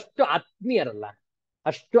 ಅವ್ರು ಅಷ್ಟು ಆತ್ಮೀಯರಲ್ಲ,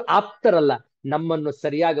 ಅಷ್ಟು ಆಪ್ತರಲ್ಲ. ನಮ್ಮನ್ನು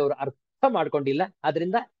ಸರಿಯಾಗಿ ಅವರು ಅರ್ಥ ಮಾಡ್ಕೊಂಡಿಲ್ಲ.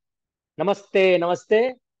 ಆದ್ರಿಂದ ನಮಸ್ತೆ ನಮಸ್ತೆ,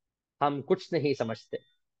 ಹಮ್ ಕುಚ್ ನಹಿ ಸಮಜ್ತೆ.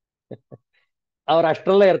 ಅವ್ರು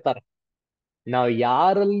ಅಷ್ಟ್ರಲ್ಲೇ ಇರ್ತಾರೆ. ನಾವು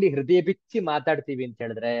ಯಾರಲ್ಲಿ ಹೃದಯ ಬಿಚ್ಚಿ ಮಾತಾಡ್ತೀವಿ ಅಂತ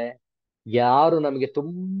ಹೇಳಿದ್ರೆ, ಯಾರು ನಮಗೆ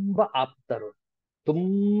ತುಂಬಾ ಆಪ್ತರು,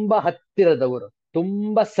 ತುಂಬಾ ಹತ್ತಿರದವರು,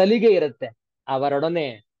 ತುಂಬಾ ಸಲಿಗೆ ಇರುತ್ತೆ, ಅವರೊಡನೆ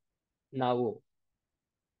ನಾವು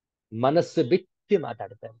ಮನಸ್ಸು ಬಿಚ್ಚಿ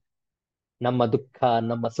ಮಾತಾಡ್ತೇವೆ. ನಮ್ಮ ದುಃಖ,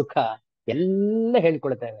 ನಮ್ಮ ಸುಖ ಎಲ್ಲ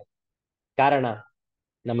ಹೇಳ್ಕೊಳ್ತೇವೆ. ಕಾರಣ,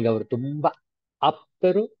 ನಮ್ಗೆ ಅವರು ತುಂಬಾ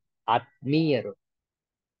ಆಪ್ತರು, ಆತ್ಮೀಯರು.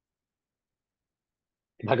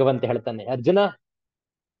 ಭಗವಂತ ಹೇಳ್ತಾನೆ, ಅರ್ಜುನ,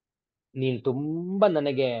 ನೀನ್ ತುಂಬಾ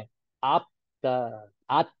ನನಗೆ ಆಪ್ತ,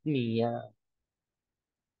 ಆತ್ಮೀಯ.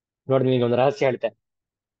 ನೋಡಿ, ನಿಮಗೆ ಒಂದು ರಹಸ್ಯ ಹೇಳ್ತೇನೆ.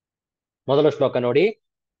 ಮೊದಲ ಶ್ಲೋಕ ನೋಡಿ.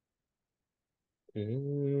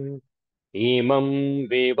 ಹ್ಮ್ ಇಮಂ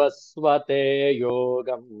ವಿವಸ್ವತೆ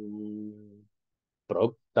ಯೋಗಂ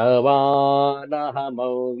ಪ್ರೋಕ್ತವಾನಹಮವ್ಯಯಂ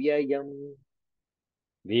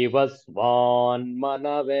ವಿವಸ್ವಾನ್ಮನವೇ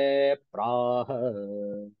ಪ್ರಾಹ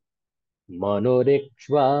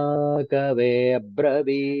ಮನುರಿಕ್ಷ್ವಾಕವೇ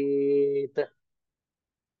ಬ್ರವೀತ್.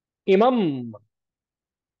 ಇಮಂ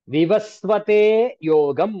ವಿವಸ್ವತೆ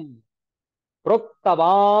ಯೋಗಂ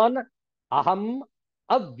ಪ್ರೋಕ್ತವಾನ್ ಅಹಂ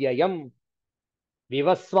ಅವ್ಯಯಂ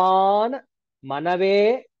ವಿವಸ್ವಾನ್ ಮನವೇ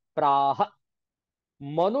ಪ್ರಾಹ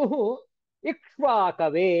ಮನುಃ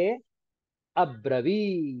ಇಕ್ಷ್ವಾಕವೇ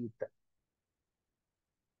ಅಬ್ರವೀತ್.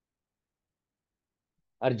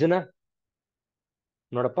 ಅರ್ಜುನ,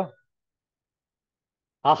 ನೋಡಪ್ಪ,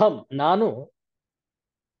 ಅಹಂ ನಾನು,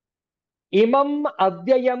 ಇಮಂ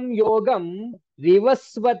ಅವ್ಯಯಂ ಯೋಗಂ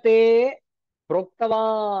ವಿವಸ್ವತೆ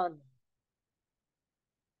ಪ್ರೋಕ್ತವಾನ್.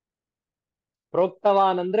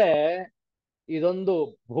 ಪ್ರೋಕ್ತವಾನ್ ಅಂದ್ರೆ ಇದೊಂದು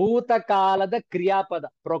ಭೂತಕಾಲದ ಕ್ರಿಯಾಪದ.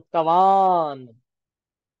 ಪ್ರೋಕ್ತವಾನ್,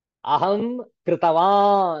 ಅಹಂ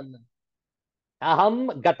ಕೃತವಾನ್, ಅಹಂ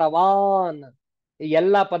ಗತವಾನ್, ಈ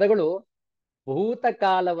ಎಲ್ಲಾ ಪದಗಳು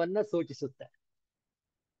ಭೂತಕಾಲವನ್ನ ಸೂಚಿಸುತ್ತೆ.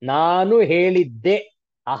 ನಾನು ಹೇಳಿದ್ದೆ,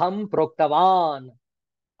 ಅಹಂ ಪ್ರೋಕ್ತವಾನ್,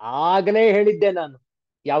 ಆಗಲೇ ಹೇಳಿದ್ದೆ ನಾನು.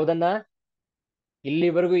 ಯಾವುದನ್ನ?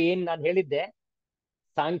 ಇಲ್ಲಿವರೆಗೂ ಏನ್ ನಾನು ಹೇಳಿದ್ದೆ,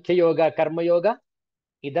 ಸಾಂಖ್ಯಯೋಗ, ಕರ್ಮಯೋಗ,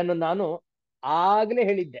 ಇದನ್ನು ನಾನು ಆಗ್ಲೇ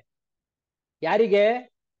ಹೇಳಿದ್ದೆ. ಯಾರಿಗೆ?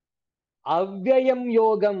 ಅವ್ಯಯಂ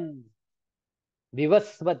ಯೋಗಂ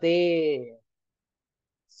ವಿವಸ್ವತೆ,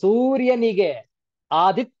 ಸೂರ್ಯನಿಗೆ,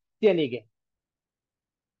 ಆದಿತ್ಯನಿಗೆ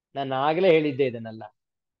ನಾನು ಆಗ್ಲೇ ಹೇಳಿದ್ದೆ ಇದನ್ನೆಲ್ಲ.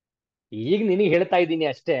 ಈಗ ನಿನಗೆ ಹೇಳ್ತಾ ಇದ್ದೀನಿ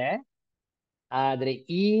ಅಷ್ಟೇ. ಆದ್ರೆ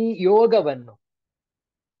ಈ ಯೋಗವನ್ನು,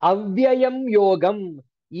 ಅವ್ಯಯಂ ಯೋಗಂ,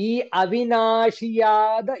 ಈ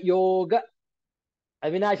ಅವಿನಾಶಿಯಾದ ಯೋಗ.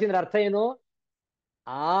 ಅವಿನಾಶಿ ಅಂದ್ರೆ ಅರ್ಥ ಏನು?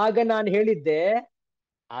 ಆಗ ನಾನು ಹೇಳಿದ್ದೆ,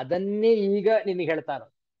 ಅದನ್ನೇ ಈಗ ನಿನಗೆ ಹೇಳ್ತಾರ.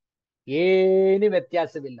 ಏನು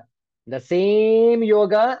ವ್ಯತ್ಯಾಸವಿಲ್ಲ. The same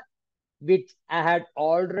yoga which I had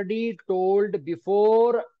already told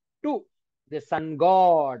before to the sun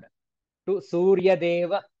god, to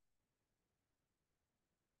ಸೂರ್ಯದೇವ.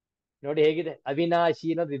 ನೋಡಿ ಹೇಗಿದೆ ಅವಿನಾಶಿ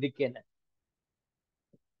ಅನ್ನೋದು, ಇದಕ್ಕೇನೆ.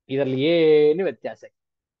 ಇದರಲ್ಲಿ ಏನು ವ್ಯತ್ಯಾಸ ಇಲ್ಲ.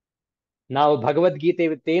 ನಾವು ಭಗವದ್ಗೀತೆ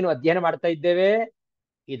ಇವತ್ತೇನು ಅಧ್ಯಯನ ಮಾಡ್ತಾ ಇದ್ದೇವೆ,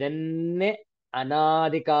 ಇದನ್ನೇ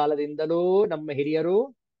ಅನಾದಿ ಕಾಲದಿಂದಲೂ ನಮ್ಮ ಹಿರಿಯರು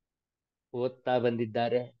ಓದ್ತಾ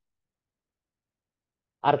ಬಂದಿದ್ದಾರೆ.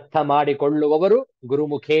 ಅರ್ಥ ಮಾಡಿಕೊಳ್ಳುವವರು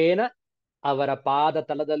ಗುರುಮುಖೇನ ಅವರ ಪಾದ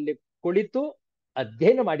ತಲದಲ್ಲಿ ಕುಳಿತು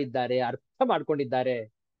ಅಧ್ಯಯನ ಮಾಡಿದ್ದಾರೆ, ಅರ್ಥ ಮಾಡಿಕೊಂಡಿದ್ದಾರೆ,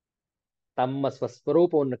 ತಮ್ಮ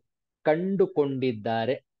ಸ್ವಸ್ವರೂಪವನ್ನು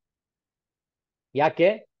ಕಂಡುಕೊಂಡಿದ್ದಾರೆ. ಯಾಕೆ?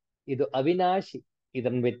 ಇದು ಅವಿನಾಶಿ,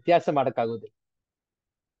 ಇದನ್ನು ವ್ಯತ್ಯಾಸ ಮಾಡಕ್ಕಾಗೋದಿಲ್ಲ.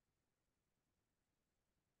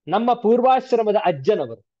 ನಮ್ಮ ಪೂರ್ವಾಶ್ರಮದ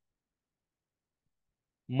ಅಜ್ಜನವರು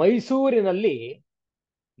ಮೈಸೂರಿನಲ್ಲಿ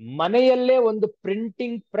ಮನೆಯಲ್ಲೇ ಒಂದು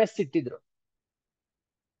ಪ್ರಿಂಟಿಂಗ್ ಪ್ರೆಸ್ ಇಟ್ಟಿದ್ರು.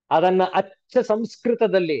 ಅದನ್ನ ಅಚ್ಚ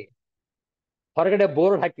ಸಂಸ್ಕೃತದಲ್ಲಿ ಹೊರಗಡೆ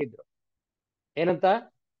ಬೋರ್ಡ್ ಹಾಕಿದ್ರು. ಏನಂತ?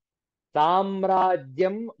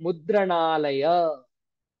 ಸಾಮ್ರಾಜ್ಯಂ ಮುದ್ರಣಾಲಯ.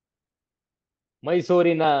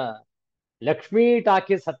 ಮೈಸೂರಿನ ಲಕ್ಷ್ಮೀ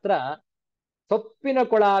ಟಾಕೀಸ್ ಹತ್ರ ಸೊಪ್ಪಿನ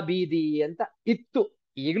ಕೊಳ ಬೀದಿ ಅಂತ ಇತ್ತು.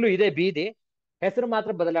 ಈಗಲೂ ಇದೆ ಬೀದಿ, ಹೆಸರು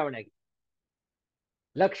ಮಾತ್ರ ಬದಲಾವಣೆ ಆಗಿದೆ.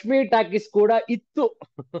 ಲಕ್ಷ್ಮೀ ಟಾಕೀಸ್ ಕೂಡ ಇತ್ತು.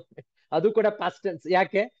 ಅದು ಕೂಡ ಪಾಸ್ಟ್ ಟೆನ್ಸ್.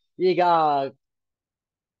 ಯಾಕೆ? ಈಗ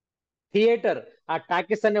ಥಿಯೇಟರ್, ಆ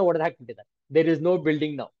ಟಾಕೀಸ್ ಅನ್ನೇ ಒಡೆದು ಹಾಕ್ಬಿಟ್ಟಿದ್ದಾರೆ. There is no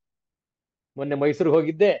building now. ಮೊನ್ನೆ ಮೈಸೂರಿಗೆ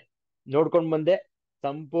ಹೋಗಿದ್ದೆ, ನೋಡ್ಕೊಂಡ್ ಬಂದೆ.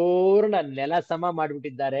 ಸಂಪೂರ್ಣ ನೆಲ ಸಮ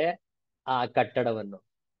ಮಾಡಿಬಿಟ್ಟಿದ್ದಾರೆ ಆ ಕಟ್ಟಡವನ್ನು.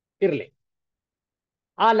 ಇರ್ಲಿ,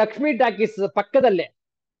 ಆ ಲಕ್ಷ್ಮೀ ಟಾಕೀಸ್ ಪಕ್ಕದಲ್ಲೇ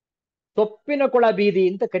ಸೊಪ್ಪಿನ ಕೊಳ ಬೀದಿ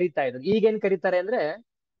ಅಂತ ಕರೀತಾ ಇದ್ರು. ಈಗೇನ್ ಕರೀತಾರೆ ಅಂದ್ರೆ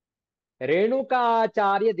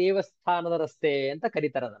ರೇಣುಕಾಚಾರ್ಯ ದೇವಸ್ಥಾನದ ರಸ್ತೆ ಅಂತ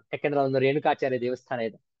ಕರೀತಾರೆ ಅದನ್ನ. ಯಾಕಂದ್ರೆ ಒಂದು ರೇಣುಕಾಚಾರ್ಯ ದೇವಸ್ಥಾನ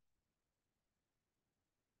ಇದೆ.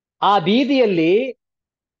 ಆ ಬೀದಿಯಲ್ಲಿ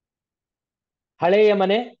ಹಳೆಯ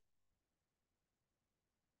ಮನೆ,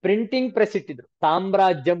 ಪ್ರಿಂಟಿಂಗ್ ಪ್ರೆಸ್ ಇಟ್ಟಿದ್ರು,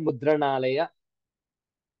 ಸಾಮ್ರಾಜ್ಯ ಮುದ್ರಣಾಲಯ.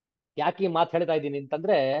 ಯಾಕೆ ಈ ಮಾತು ಹೇಳ್ತಾ ಇದ್ದೀನಿ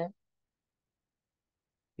ಅಂತಂದ್ರೆ,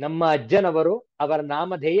 ನಮ್ಮ ಅಜ್ಜನವರು, ಅವರ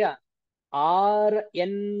ನಾಮಧೇಯ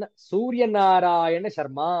R.N. ಸೂರ್ಯನಾರಾಯಣ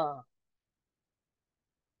ಶರ್ಮಾ.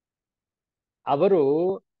 ಅವರು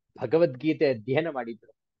ಭಗವದ್ಗೀತೆ ಅಧ್ಯಯನ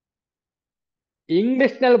ಮಾಡಿದ್ರು.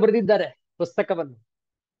 ಇಂಗ್ಲಿಷ್ ನಲ್ಲಿ ಬರೆದಿದ್ದಾರೆ ಪುಸ್ತಕವನ್ನು.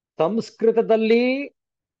 ಸಂಸ್ಕೃತದಲ್ಲಿ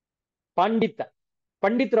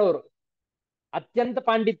ಪಂಡಿತರವರು, ಅತ್ಯಂತ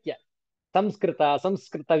ಪಾಂಡಿತ್ಯ.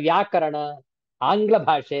 ಸಂಸ್ಕೃತ ವ್ಯಾಕರಣ, ಆಂಗ್ಲ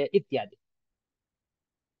ಭಾಷೆ ಇತ್ಯಾದಿ.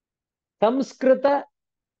 ಸಂಸ್ಕೃತ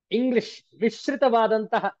ಇಂಗ್ಲಿಷ್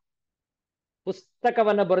ಮಿಶ್ರಿತವಾದಂತಹ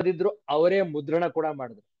ಪುಸ್ತಕವನ್ನ ಬರೆದಿದ್ರು. ಅವರೇ ಮುದ್ರಣ ಕೂಡ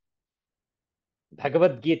ಮಾಡಿದ್ರು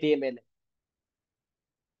ಭಗವದ್ಗೀತೆಯ ಮೇಲೆ.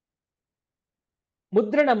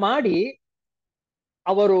 ಮುದ್ರಣ ಮಾಡಿ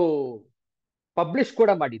ಅವರು ಪಬ್ಲಿಷ್ ಕೂಡ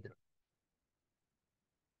ಮಾಡಿದ್ರು.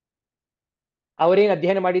 ಅವರೇನ್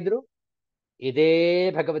ಅಧ್ಯಯನ ಮಾಡಿದ್ರು? ಇದೇ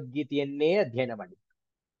ಭಗವದ್ಗೀತೆಯನ್ನೇ ಅಧ್ಯಯನ ಮಾಡಿದ್ರು,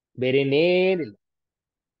 ಬೇರೇನೇನಿಲ್ಲ.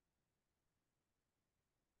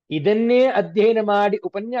 ಇದನ್ನೇ ಅಧ್ಯಯನ ಮಾಡಿ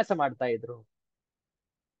ಉಪನ್ಯಾಸ ಮಾಡ್ತಾ ಇದ್ರು.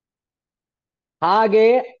 ಹಾಗೆ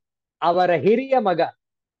ಅವರ ಹಿರಿಯ ಮಗ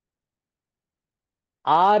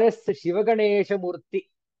R.S. ಶಿವಗಣೇಶ ಮೂರ್ತಿ,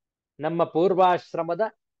 ನಮ್ಮ ಪೂರ್ವಾಶ್ರಮದ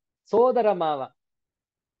ಸೋದರ ಮಾವ,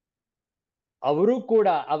 ಅವರು ಕೂಡ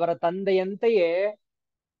ಅವರ ತಂದೆಯಂತೆಯೇ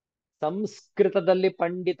ಸಂಸ್ಕೃತದಲ್ಲಿ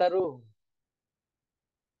ಪಂಡಿತರು.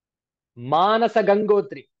 ಮಾನಸ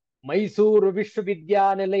ಗಂಗೋತ್ರಿ, ಮೈಸೂರು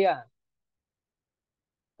ವಿಶ್ವವಿದ್ಯಾನಿಲಯ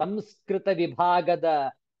ಸಂಸ್ಕೃತ ವಿಭಾಗದ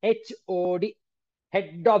HOD,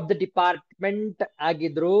 head of the department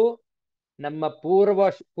ಆಗಿದ್ರು. ನಮ್ಮ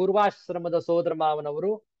ಪೂರ್ವಾಶ್ರಮದ ಸೋದರ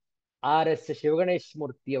ಮಾವನವರು R.S. ಶಿವಗಣೇಶ್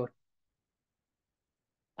ಮೂರ್ತಿಯವರು.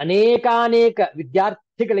 ಅನೇಕಾನೇಕ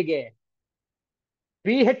ವಿದ್ಯಾರ್ಥಿಗಳಿಗೆ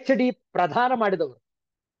PhD ಪ್ರದಾನ ಮಾಡಿದವರು.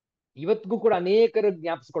 ಇವತ್ತಿಗೂ ಕೂಡ ಅನೇಕರು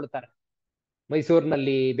ಜ್ಞಾಪಿಸ್ಕೊಳ್ತಾರೆ,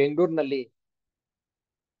 ಮೈಸೂರಿನಲ್ಲಿ, ಬೆಂಗಳೂರಿನಲ್ಲಿ.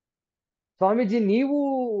 ಸ್ವಾಮೀಜಿ, ನೀವು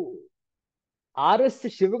R.S.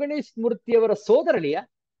 ಶಿವಗಣೇಶ್ ಮೂರ್ತಿಯವರ ಸೋದರಳಿಯ?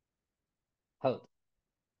 ಹೌದು.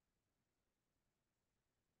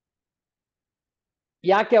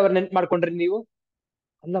 ಯಾಕೆ ಅವ್ರ ನೆನ್ಪು ಮಾಡ್ಕೊಂಡ್ರಿ ನೀವು?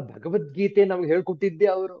 ಅಲ್ಲ, ಭಗವದ್ಗೀತೆ ನಮ್ಗೆ ಹೇಳ್ಕೊಟ್ಟಿದ್ದೆ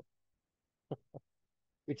ಅವರು.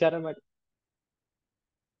 ವಿಚಾರ ಮಾಡಿ.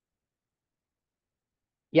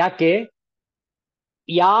 ಯಾಕೆ?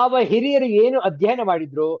 ಯಾವ ಹಿರಿಯರು ಏನು ಅಧ್ಯಯನ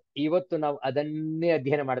ಮಾಡಿದ್ರು, ಇವತ್ತು ನಾವು ಅದನ್ನೇ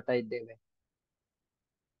ಅಧ್ಯಯನ ಮಾಡ್ತಾ ಇದ್ದೇವೆ.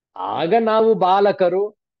 ಆಗ ನಾವು ಬಾಲಕರು,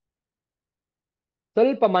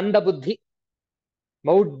 ಸ್ವಲ್ಪ ಮಂದ ಬುದ್ಧಿ,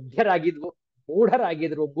 ಮೌಢ್ಯರಾಗಿದ್ವು,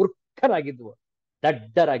 ಮೂಢರಾಗಿದ್ವು, ಮೂರ್ಖರಾಗಿದ್ವು,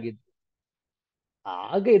 ದಡ್ಡರಾಗಿದ್ವು.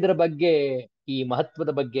 ಆಗ ಇದರ ಬಗ್ಗೆ, ಈ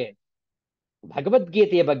ಮಹತ್ವದ ಬಗ್ಗೆ,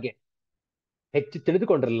 ಭಗವದ್ಗೀತೆಯ ಬಗ್ಗೆ ಹೆಚ್ಚು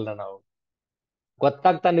ತಿಳಿದುಕೊಂಡಿರಲಿಲ್ಲ ನಾವು,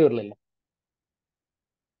 ಗೊತ್ತಾಗ್ತಾನೆ ಇರಲಿಲ್ಲ.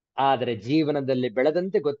 ಆದರೆ ಜೀವನದಲ್ಲಿ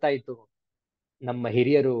ಬೆಳೆದಂತೆ ಗೊತ್ತಾಯಿತು, ನಮ್ಮ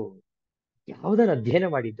ಹಿರಿಯರು ಯಾವುದನ್ನು ಅಧ್ಯಯನ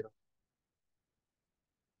ಮಾಡಿದ್ರು,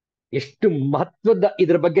 ಎಷ್ಟು ಮಹತ್ವದ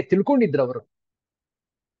ಇದರ ಬಗ್ಗೆ ತಿಳ್ಕೊಂಡಿದ್ರು ಅವರು.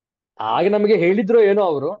 ಆಗ ನಮಗೆ ಹೇಳಿದ್ರು ಏನೋ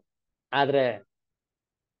ಅವರು, ಆದ್ರೆ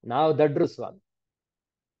ನಾವು ದಡ್ರು ಸ್ವಾಮಿ,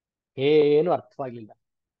 ಏನು ಅರ್ಥವಾಗ್ಲಿಲ್ಲ.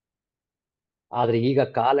 ಆದ್ರೆ ಈಗ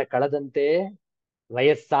ಕಾಲ ಕಳೆದಂತೆ,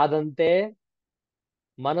 ವಯಸ್ಸಾದಂತೆ,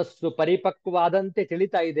 ಮನಸ್ಸು ಪರಿಪಕ್ವವಾದಂತೆ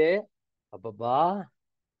ತಿಳಿತಾ ಇದೆ, ಅಬ್ಬಬ್ಬಾ,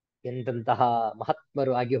 ಎಂತಹ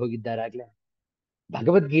ಮಹಾತ್ಮರು ಆಗಿ ಹೋಗಿದ್ದಾರೆ. ಆಗ್ಲೇ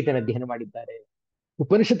ಭಗವದ್ಗೀತೆನ ಅಧ್ಯಯನ ಮಾಡಿದ್ದಾರೆ,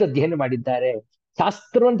 ಉಪನಿಷತ್ ಅಧ್ಯಯನ ಮಾಡಿದ್ದಾರೆ,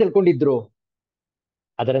 ಶಾಸ್ತ್ರವನ್ನು ತಿಳ್ಕೊಂಡಿದ್ರು,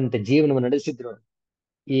 ಅದರಂತೆ ಜೀವನವನ್ನು ನಡೆಸಿದ್ರು.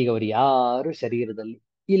 ಈಗ ಅವರು ಯಾರು ಶರೀರದಲ್ಲಿ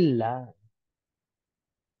ಇಲ್ಲ.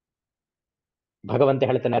 ಭಗವಂತ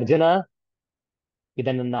ಹೇಳ್ತಾನೆ, ಅರ್ಜುನ,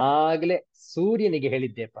 ಇದನ್ನು ನಾಗಲೇ ಸೂರ್ಯನಿಗೆ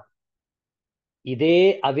ಹೇಳಿದ್ದೆಪ್ಪ. ಇದೇ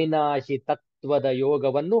ಅವಿನಾಶಿ ತತ್ವದ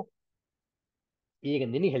ಯೋಗವನ್ನು ಈಗ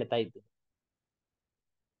ನಿನಗೆ ಹೇಳ್ತಾ ಇದ್ದೀನಿ.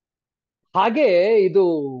 ಹಾಗೆ ಇದು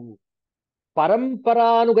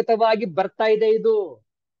ಪರಂಪರಾನುಗತವಾಗಿ ಬರ್ತಾ ಇದೆ. ಇದು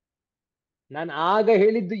ನಾನು ಆಗ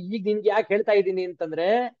ಹೇಳಿದ್ದು ಈಗ ನಿನ್ಗೆ ಯಾಕೆ ಹೇಳ್ತಾ ಇದ್ದೀನಿ ಅಂತಂದ್ರೆ,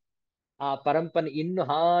 ಆ ಪರಂಪರೆ ಇನ್ನು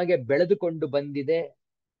ಹಾಗೆ ಬೆಳೆದುಕೊಂಡು ಬಂದಿದೆ.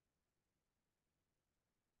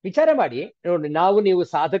 ವಿಚಾರ ಮಾಡಿ ನೋಡಿ, ನಾವು ನೀವು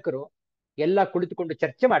ಸಾಧಕರು ಎಲ್ಲ ಕುಳಿತುಕೊಂಡು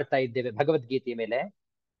ಚರ್ಚೆ ಮಾಡ್ತಾ ಇದ್ದೇವೆ ಭಗವದ್ಗೀತೆಯ ಮೇಲೆ.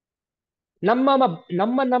 ನಮ್ಮ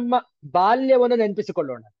ನಮ್ಮ ನಮ್ಮ ಬಾಲ್ಯವನ್ನು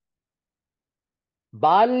ನೆನಪಿಸಿಕೊಳ್ಳೋಣ.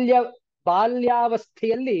 ಬಾಲ್ಯ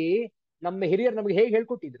ಬಾಲ್ಯಾವಸ್ಥೆಯಲ್ಲಿ ನಮ್ಮ ಹಿರಿಯರು ನಮಗೆ ಹೇಗೆ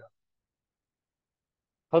ಹೇಳ್ಕೊಟ್ಟಿದ್ರು,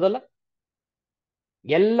 ಹೌದಲ್ಲ?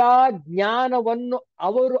 ಎಲ್ಲಾ ಜ್ಞಾನವನ್ನು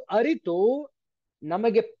ಅವರು ಅರಿತು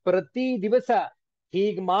ನಮಗೆ ಪ್ರತಿ ದಿವಸ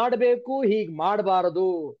ಹೀಗ್ ಮಾಡಬೇಕು ಹೀಗ್ ಮಾಡಬಾರದು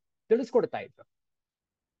ತಿಳಿಸ್ಕೊಡ್ತಾ ಇದ್ರು.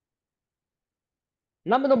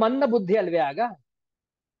 ನಮ್ಮದು ಮನ್ನ ಬುದ್ಧಿ ಅಲ್ವೇ ಆಗ.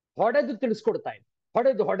 ಹೊಡೆದು ತಿಳಿಸ್ಕೊಡ್ತಾ ಇದ್ರು,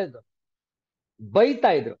 ಹೊಡೆದು ಹೊಡೆದು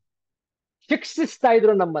ಬೈತಾ ಇದ್ರು, ಶಿಕ್ಷಿಸ್ತಾ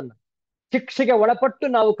ಇದ್ರು ನಮ್ಮನ್ನ. ಶಿಕ್ಷೆಗೆ ಒಳಪಟ್ಟು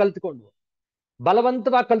ನಾವು ಕಲ್ತ್ಕೊಂಡ್ವು,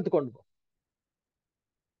 ಬಲವಂತವಾಗಿ ಕಲ್ತ್ಕೊಂಡ್ವು.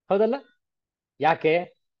 ಹೌದಲ್ಲ? ಯಾಕೆ?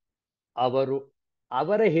 ಅವರು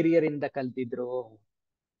ಅವರ ಹಿರಿಯರಿಂದ ಕಲ್ತಿದ್ರು.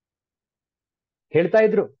 ಹೇಳ್ತಾ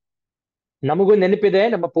ಇದ್ರು, ನಮಗೂ ನೆನಪಿದೆ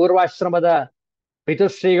ನಮ್ಮ ಪೂರ್ವಾಶ್ರಮದ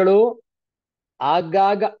ಪಿತೃಶ್ರೀಗಳು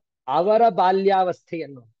ಆಗಾಗ ಅವರ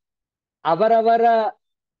ಬಾಲ್ಯಾವಸ್ಥೆಯನ್ನು, ಅವರವರ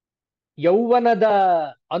ಯೌವನದ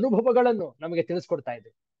ಅನುಭವಗಳನ್ನು ನಮಗೆ ತಿಳಿಸ್ಕೊಡ್ತಾ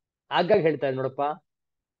ಇದ್ರು. ಆಗಾಗ ಹೇಳ್ತಾ ಇದ್ರು, ನೋಡಪ್ಪ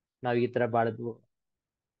ನಾವ್ ಈ ತರ ಬಾಳದ್ವು,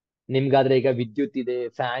 ನಿಮ್ಗಾದ್ರೆ ಈಗ ವಿದ್ಯುತ್ ಇದೆ,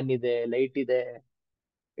 ಫ್ಯಾನ್ ಇದೆ, ಲೈಟ್ ಇದೆ,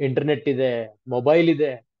 ಇಂಟರ್ನೆಟ್ ಇದೆ, ಮೊಬೈಲ್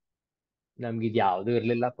ಇದೆ. ನಮ್ಗಿದ್ ಯಾವ್ದು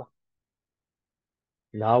ಇರ್ಲಿಲ್ಲಪ್ಪ.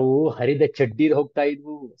 ನಾವು ಹರಿದ ಚಡ್ಡೀಲ್ ಹೋಗ್ತಾ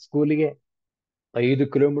ಇದ್ವು ಸ್ಕೂಲಿಗೆ, 5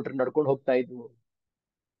 ಕಿಲೋಮೀಟರ್ ನಡ್ಕೊಂಡು ಹೋಗ್ತಾ ಇದ್ವು.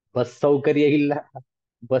 ಬಸ್ ಸೌಕರ್ಯ ಇಲ್ಲ,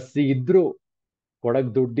 ಬಸ್ ಇದ್ರು ಕೊಡಕ್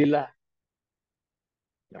ದುಡ್ಡಿಲ್ಲ,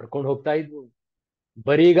 ನಡ್ಕೊಂಡು ಹೋಗ್ತಾ ಇದ್ವು.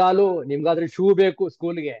 ಬರಿಗಾಲು, ನಿಮ್ಗಾದ್ರೆ ಶೂ ಬೇಕು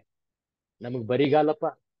ಸ್ಕೂಲ್ಗೆ, ನಮಗ್ ಬರಿಗಾಲಪ್ಪ.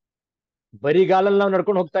 ಬರಿಗಾಲಲ್ಲಿ ನಾವು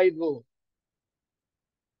ನಡ್ಕೊಂಡು ಹೋಗ್ತಾ ಇದ್ವು.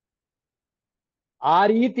 ಆ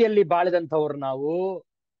ರೀತಿಯಲ್ಲಿ ಬಾಳಿದಂಥವ್ರು ನಾವು.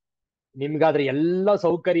 ನಿಮ್ಗಾದ್ರೆ ಎಲ್ಲ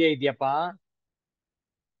ಸೌಕರ್ಯ ಇದೆಯಪ್ಪ,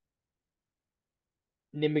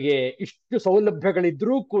 ನಿಮಗೆ ಇಷ್ಟು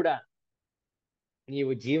ಸೌಲಭ್ಯಗಳಿದ್ರೂ ಕೂಡ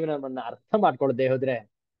ನೀವು ಜೀವನವನ್ನ ಅರ್ಥ ಮಾಡ್ಕೊಳ್ದೆ ಹೋದ್ರೆ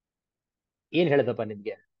ಏನ್ ಹೇಳದಪ್ಪ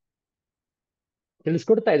ನಿಮ್ಗೆ?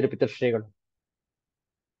 ತಿಳಿಸ್ಕೊಡ್ತಾ ಇದ್ರು ಪಿತೃಶ್ರೀಗಳು.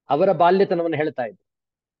 ಅವರ ಬಾಲ್ಯತನವನ್ನು ಹೇಳ್ತಾ ಇದ್ರು.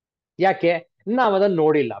 ಯಾಕೆ? ನಾವದನ್ನ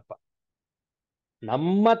ನೋಡಿಲ್ಲಪ್ಪ.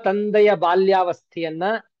 ನಮ್ಮ ತಂದೆಯ ಬಾಲ್ಯಾವಸ್ಥೆಯನ್ನ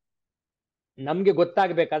ನಮ್ಗೆ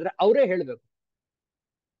ಗೊತ್ತಾಗ್ಬೇಕಾದ್ರೆ ಅವರೇ ಹೇಳ್ಬೇಕು.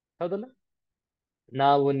 ಹೌದಲ್ಲ?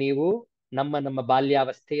 ನಾವು ನೀವು ನಮ್ಮ ನಮ್ಮ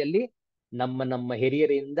ಬಾಲ್ಯಾವಸ್ಥೆಯಲ್ಲಿ ನಮ್ಮ ನಮ್ಮ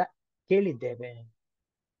ಹಿರಿಯರಿಂದ ಕೇಳಿದ್ದೇವೆ.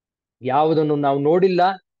 ಯಾವುದನ್ನು ನಾವು ನೋಡಿಲ್ಲ,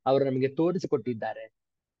 ಅವರು ನಮಗೆ ತೋರಿಸಿಕೊಟ್ಟಿದ್ದಾರೆ.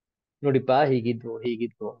 ನೋಡಿಪ್ಪ ಹೀಗಿದ್ವು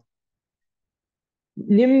ಹೀಗಿದ್ವು.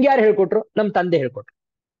 ನಿಮ್ಗೆ ಯಾರು ಹೇಳ್ಕೊಟ್ರು? ನಮ್ ತಂದೆ ಹೇಳ್ಕೊಟ್ರು.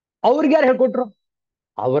 ಅವ್ರಿಗೆ ಯಾರು ಹೇಳ್ಕೊಟ್ರು?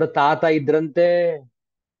 ಅವರ ತಾತ ಇದ್ರಂತೆ,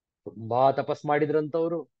 ತುಂಬಾ ತಪಸ್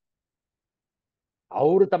ಮಾಡಿದ್ರಂತವ್ರು.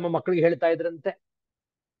 ಅವರು ತಮ್ಮ ಮಕ್ಕಳಿಗೆ ಹೇಳ್ತಾ ಇದ್ರಂತೆ.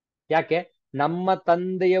 ಯಾಕೆ? ನಮ್ಮ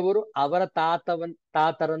ತಂದೆಯವರು ಅವರ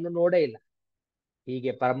ತಾತರನ್ನು ನೋಡೇ ಇಲ್ಲ.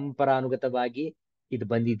 ಹೀಗೆ ಪರಂಪರಾನುಗತವಾಗಿ ಇದು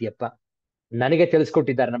ಬಂದಿದ್ಯಪ್ಪ. ನನಗೆ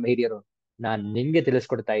ತಿಳಿಸ್ಕೊಟ್ಟಿದ್ದಾರೆ ನಮ್ಮ ಹಿರಿಯರು, ನಾನ್ ನಿನ್ಗೆ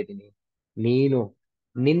ತಿಳಿಸ್ಕೊಡ್ತಾ ಇದ್ದೀನಿ. ನೀನು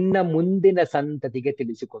ನಿನ್ನ ಮುಂದಿನ ಸಂತತಿಗೆ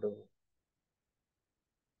ತಿಳಿಸಿಕೊಡು.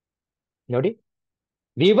 ನೋಡಿ,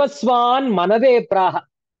 ವಿವಸ್ವಾನ್ ಮನವೇ ಪ್ರಾಹ.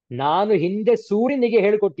 ನಾನು ಹಿಂದೆ ಸೂರ್ಯನಿಗೆ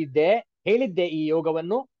ಹೇಳಿದ್ದೆ ಈ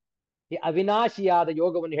ಯೋಗವನ್ನು, ಈ ಅವಿನಾಶಿಯಾದ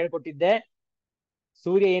ಯೋಗವನ್ನು ಹೇಳ್ಕೊಟ್ಟಿದ್ದೆ.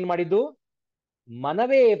 ಸೂರ್ಯ ಏನ್ ಮಾಡಿದ್ದು?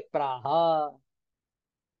 ಮನವೇ ಪ್ರಾಹ,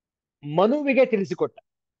 ಮನುವಿಗೆ ತಿಳಿಸಿಕೊಟ್ಟ.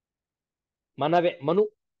 ಮನು,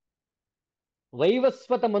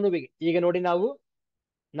 ವೈವಸ್ವತ ಮನುವಿಗೆ. ಈಗ ನೋಡಿ, ನಾವು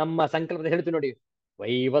ನಮ್ಮ ಸಂಕಲ್ಪದ ಹೇಳ್ತೀವಿ ನೋಡಿ,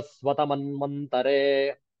 ವೈವಸ್ವತ ಮನ್ವಂತರೇ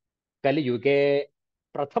ಕಲಿಯುಗೆ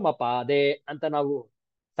ಪ್ರಥಮ ಪಾದೆ ಅಂತ ನಾವು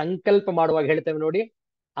ಸಂಕಲ್ಪ ಮಾಡುವಾಗ ಹೇಳ್ತೇವೆ ನೋಡಿ.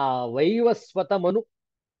 ಆ ವೈವಸ್ವತ ಮನು,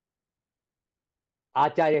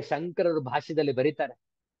 ಆಚಾರ್ಯ ಶಂಕರರು ಭಾಷ್ಯದಲ್ಲಿ ಬರೀತಾರೆ,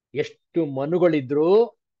 ಎಷ್ಟು ಮನುಗಳಿದ್ರು.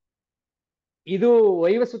 ಇದು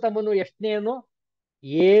ವೈವಸ್ವತ ಮನು ಎಷ್ಟನೇನು?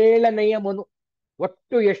 7ನೆಯ ಮನು.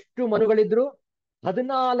 ಒಟ್ಟು ಎಷ್ಟು ಮನುಗಳಿದ್ರು?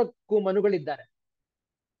 14 ಮನುಗಳಿದ್ದಾರೆ.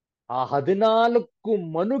 ಆ 14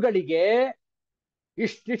 ಮನುಗಳಿಗೆ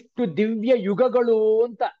ಇಷ್ಟಿಷ್ಟು ದಿವ್ಯ ಯುಗಗಳು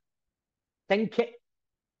ಅಂತ ಸಂಖ್ಯೆ.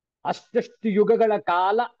 ಅಷ್ಟಷ್ಟು ಯುಗಗಳ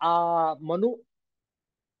ಕಾಲ ಆ ಮನು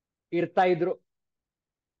ಇರ್ತಾ ಇದ್ರು.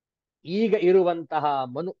 ಈಗ ಇರುವಂತಹ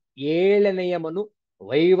ಮನು 7ನೆಯ ಮನು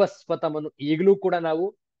ವೈವಸ್ವತ ಮನು. ಈಗಲೂ ಕೂಡ ನಾವು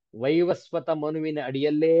ವೈವಸ್ವತ ಮನುವಿನ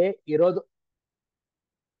ಅಡಿಯಲ್ಲೇ ಇರೋದು.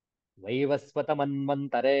 ವೈವಸ್ವತ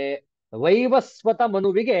ಮನ್ವಂತರೆ. ವೈವಸ್ವತ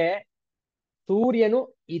ಮನುವಿಗೆ ಸೂರ್ಯನು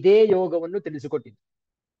ಇದೇ ಯೋಗವನ್ನು ತಿಳಿಸಿಕೊಟ್ಟಿದ್ದು.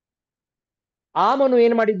 ಆ ಮನು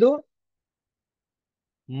ಏನ್ ಮಾಡಿದ್ದು?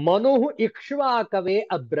 ಮನು ಇಕ್ಷ್ವಾಕವೇ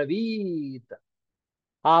ಅಬ್ರವೀತ್.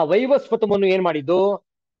 ಆ ವೈವಸ್ವತ ಮನು ಏನ್ ಮಾಡಿದ್ದು?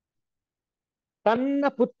 ತನ್ನ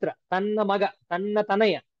ಪುತ್ರ, ತನ್ನ ಮಗ, ತನ್ನ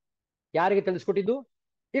ತನಯ ಯಾರಿಗೆ ತಿಳಿಸ್ಕೊಟ್ಟಿದ್ದು?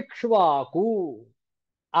 ಇಕ್ಷ್ವಾಕು.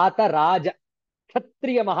 ಆತ ರಾಜ,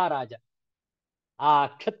 ಕ್ಷತ್ರಿಯ ಮಹಾರಾಜ. ಆ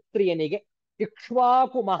ಕ್ಷತ್ರಿಯನಿಗೆ,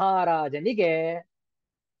 ಇಕ್ಷ್ವಾಕು ಮಹಾರಾಜನಿಗೆ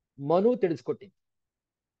ಮನು ತಿಳಿಸ್ಕೊಟ್ಟಿದ್ದು.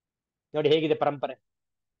 ನೋಡಿ ಹೇಗಿದೆ ಪರಂಪರೆ.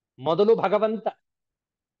 ಮೊದಲು ಭಗವಂತ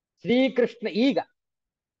ಶ್ರೀಕೃಷ್ಣ, ಈಗ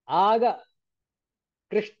ಆಗ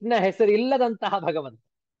ಕೃಷ್ಣ ಹೆಸರಿಲ್ಲದಂತಹ ಭಗವಂತ,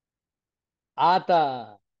 ಆತ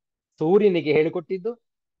ಸೂರ್ಯನಿಗೆ ಹೇಳಿಕೊಟ್ಟಿದ್ದು,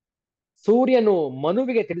 ಸೂರ್ಯನು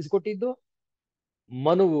ಮನುವಿಗೆ ತಿಳಿಸಿಕೊಟ್ಟಿದ್ದು,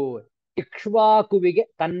 ಮನುವು ಇಕ್ಷ್ವಾಕುವಿಗೆ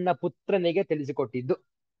ತನ್ನ ಪುತ್ರನಿಗೆ ತಿಳಿಸಿಕೊಟ್ಟಿದ್ದು.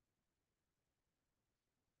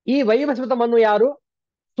 ಈ ವೈವಸ್ವತ ಮನು ಯಾರು?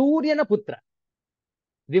 ಸೂರ್ಯನ ಪುತ್ರ,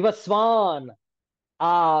 ವಿವಸ್ವಾನ್.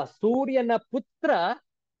 ಆ ಸೂರ್ಯನ ಪುತ್ರ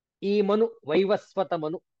ಈ ಮನು, ವೈವಸ್ವತ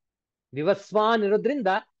ಮನು. ವಿವಸ್ವಾನ್ ಇರೋದ್ರಿಂದ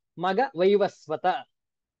ಮಗ ವೈವಸ್ವತ,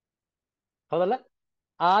 ಹೌದಲ್ಲ?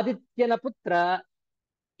 ಆದಿತ್ಯನ ಪುತ್ರ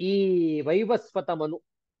ಈ ವೈವಸ್ವತ ಮನು,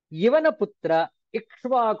 ಇವನ ಪುತ್ರ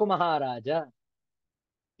ಇಕ್ಷ್ವಾಕು ಮಹಾರಾಜ.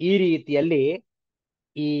 ಈ ರೀತಿಯಲ್ಲಿ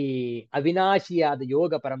ಈ ಅವಿನಾಶಿಯಾದ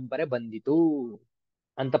ಯೋಗ ಪರಂಪರೆ ಬಂದಿತು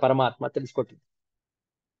ಅಂತ ಪರಮಾತ್ಮ ತಿಳಿಸ್ಕೊಟ್ಟಿದ್ದ.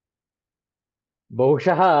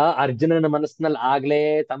 ಬಹುಶಃ ಅರ್ಜುನನ ಮನಸ್ಸಿನಲ್ಲಿ ಆಗ್ಲೇ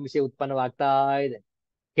ಸಂಶಯ ಉತ್ಪನ್ನವಾಗ್ತಾ ಇದೆ.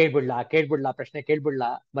 ಕೇಳ್ಬಿಡ್ಲಾ ಪ್ರಶ್ನೆ ಕೇಳ್ಬಿಡ್ಲಾ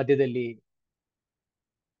ಮಧ್ಯದಲ್ಲಿ?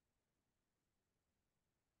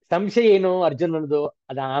 ಸಂಶಯ ಏನು ಅರ್ಜುನನದು?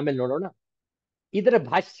 ಅದ ಆಮೇಲೆ ನೋಡೋಣ. ಇದರ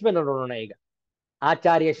ಭಾಷ್ಯ ನೋಡೋಣ ಈಗ.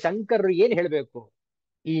 ಆಚಾರ್ಯ ಶಂಕರರು ಏನ್ ಹೇಳ್ಬೇಕು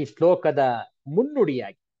ಈ ಶ್ಲೋಕದ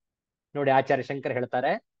ಮುನ್ನುಡಿಯಾಗಿ? ನೋಡಿ, ಆಚಾರ್ಯ ಶಂಕರ್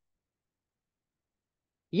ಹೇಳ್ತಾರೆ,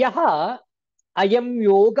 ಯಹ ಅಯಂ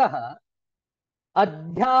ಯೋಗ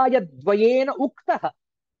ಅಧ್ಯಾಯದ್ವಯೇನ ಉಕ್ತಃ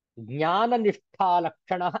ಜ್ಞಾನ ನಿಷ್ಠಾ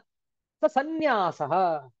ಲಕ್ಷಣ ಸ ಸನ್ಯಾಸ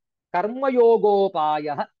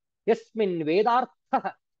ಕರ್ಮಯೋಗೋಪಾಯ ಯಸ್ಮಿನ್ ವೇದಾರ್ಥ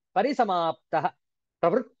ಪರಿಸಮಾಪ್ತ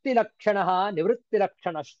ಪ್ರವೃತ್ತಿಲಕ್ಷಣ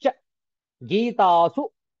ನಿವೃತ್ತಿಲಕ್ಷಣಶ್ಚ ಗೀತಾಸು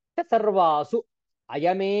ಚ ಸರ್ವಾಸು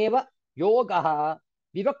ಅಯಮೇವ ಯೋಗಃ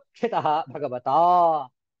ವಿವಕ್ಷಿತಃ ಭಗವತಾ.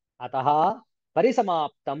 ಅತಃ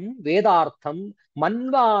ಪರಿಸಮಾಪ್ತಂ ವೇದಾರ್ಥಂ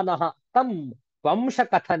ಮನ್ವಾನಃ ತಂ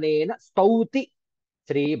ವಂಶಕಥನೇನ ಸ್ತೌತಿ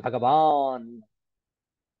ಶ್ರೀ ಭಗವಾನ್.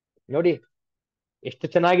 ನೋಡಿ ಎಷ್ಟು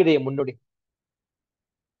ಚೆನ್ನಾಗಿದೆ ಈ ಮುನ್ನುಡಿ.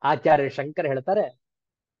 ಆಚಾರ್ಯ ಶಂಕರ್ ಹೇಳ್ತಾರೆ,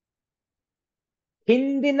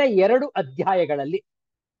 ಹಿಂದಿನ 2 ಅಧ್ಯಾಯಗಳಲ್ಲಿ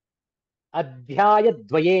ಅಧ್ಯಾಯ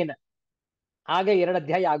ದ್ವಯೇನ, ಆಗ 2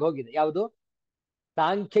 ಅಧ್ಯಾಯ ಆಗೋಗಿದೆ. ಯಾವುದು?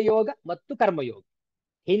 ಸಾಂಖ್ಯಯೋಗ ಮತ್ತು ಕರ್ಮಯೋಗ.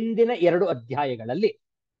 ಹಿಂದಿನ 2 ಅಧ್ಯಾಯಗಳಲ್ಲಿ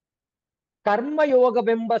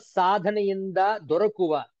ಕರ್ಮಯೋಗವೆಂಬ ಸಾಧನೆಯಿಂದ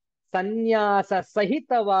ದೊರಕುವ ಸನ್ಯಾಸ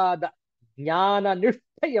ಸಹಿತವಾದ ಜ್ಞಾನ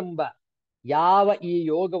ನಿಷ್ಠೆ ಎಂಬ ಯಾವ ಈ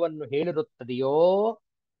ಯೋಗವನ್ನು ಹೇಳಿರುತ್ತದೆಯೋ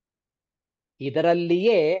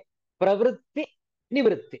ಇದರಲ್ಲಿಯೇ ಪ್ರವೃತ್ತಿ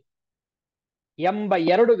ನಿವೃತ್ತಿ ಎಂಬ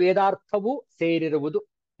 2 ವೇದಾರ್ಥವೂ ಸೇರಿರುವುದು.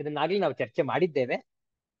 ಇದನ್ನಾಗಲೇ ನಾವು ಚರ್ಚೆ ಮಾಡಿದ್ದೇವೆ.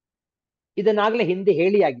 ಇದನ್ನಾಗಲೇ ಹಿಂದೆ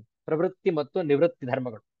ಹೇಳಿಯಾಗಿದೆ, ಪ್ರವೃತ್ತಿ ಮತ್ತು ನಿವೃತ್ತಿ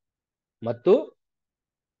ಧರ್ಮಗಳು. ಮತ್ತು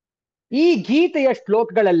ಈ ಗೀತೆಯ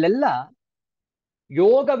ಶ್ಲೋಕಗಳಲ್ಲೆಲ್ಲ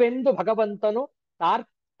ಯೋಗವೆಂದು ಭಗವಂತನು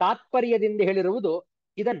ತಾತ್ಪರ್ಯದಿಂದ ಹೇಳಿರುವುದು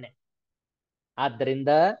ಇದನ್ನೇ.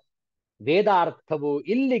 ಆದ್ದರಿಂದ ವೇದಾರ್ಥವು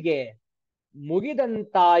ಇಲ್ಲಿಗೆ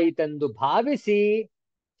ಮುಗಿದಂತಾಯಿತೆಂದು ಭಾವಿಸಿ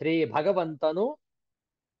ಶ್ರೀ ಭಗವಂತನು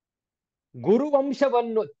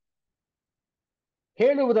ಗುರುವಂಶವನ್ನು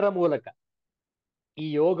ಹೇಳುವುದರ ಮೂಲಕ ಈ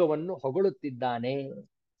ಯೋಗವನ್ನು ಹೊಗಳುತ್ತಿದ್ದಾನೆ.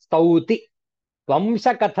 ಸ್ತೌತಿ,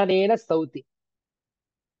 ವಂಶಕಥನೇನ ಸ್ತೌತಿ.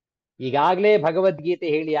 ಈಗಾಗಲೇ ಭಗವದ್ಗೀತೆ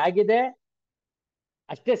ಹೇಳಿ ಆಗಿದೆ,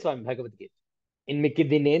 ಅಷ್ಟೇ ಸ್ವಾಮಿ ಭಗವದ್ಗೀತೆ,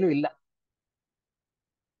 ಇನ್ಮಿಕ್ಕಿದ್ದೇನೇನು ಇಲ್ಲ.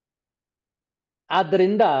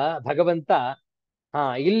 ಆದ್ದರಿಂದ ಭಗವಂತ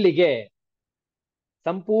ಇಲ್ಲಿಗೆ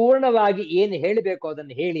ಸಂಪೂರ್ಣವಾಗಿ ಏನು ಹೇಳಬೇಕು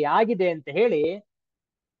ಅದನ್ನು ಹೇಳಿ ಆಗಿದೆ ಅಂತ ಹೇಳಿ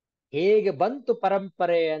ಹೇಗೆ ಬಂತು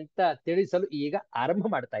ಪರಂಪರೆ ಅಂತ ತಿಳಿಸಲು ಈಗ ಆರಂಭ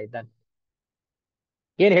ಮಾಡ್ತಾ ಇದ್ದಾನೆ.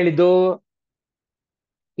 ಏನ್ ಹೇಳಿದ್ದು?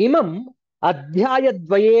 ಇಮಂ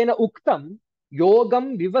ಅಧ್ಯಾಯದ್ವಯೇನ ಉಕ್ತಂ ಯೋಗಂ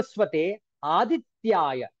ವಿವಸ್ವತೆ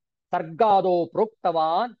ಆದಿತ್ಯಾಯ ಸರ್ಗಾದೋ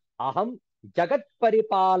ಪ್ರೋಕ್ತವಾನ್ ಅಹಂ ಜಗತ್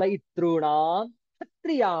ಪರಿಪಾಲಯಿತೃಣಾಂ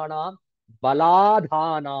ಕ್ಷತ್ರಿಯಾಣಾಂ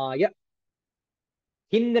ಬಲಾಧಾನಾಯ.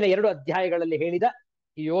 ಹಿಂದಿನ 2 ಅಧ್ಯಾಯಗಳಲ್ಲಿ ಹೇಳಿದ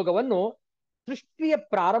ಈ ಯೋಗವನ್ನು ಸೃಷ್ಟಿಯ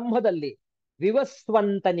ಪ್ರಾರಂಭದಲ್ಲಿ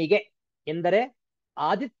ವಿವಸ್ವಂತನಿಗೆ, ಎಂದರೆ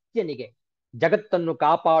ಆದಿತ್ಯನಿಗೆ, ಜಗತ್ತನ್ನು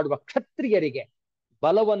ಕಾಪಾಡುವ ಕ್ಷತ್ರಿಯರಿಗೆ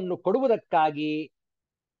ಬಲವನ್ನು ಕೊಡುವುದಕ್ಕಾಗಿ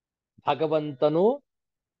ಭಗವಂತನು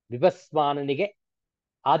ವಿವಸ್ವಾನನಿಗೆ,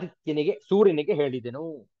 ಆದಿತ್ಯನಿಗೆ, ಸೂರ್ಯನಿಗೆ ಹೇಳಿದೆನು.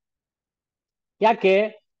 ಯಾಕೆ?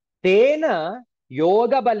 ತೇನ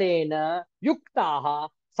ಯೋಗ ಬಲೇನ ಯುಕ್ತಾಹ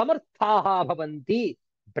ಸಮರ್ಥಾಹ ಭವಂತಿ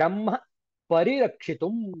ಬ್ರಹ್ಮ ಪರಿರಕ್ಷಿತು.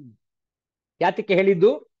 ಯಾತಕ್ಕೆ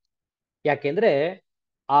ಹೇಳಿದ್ದು? ಯಾಕೆಂದ್ರೆ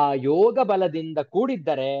ಆ ಯೋಗ ಬಲದಿಂದ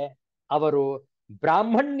ಕೂಡಿದ್ದರೆ ಅವರು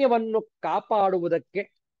ಬ್ರಾಹ್ಮಣ್ಯವನ್ನು ಕಾಪಾಡುವುದಕ್ಕೆ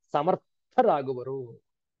ಸಮರ್ಥರಾಗುವರು.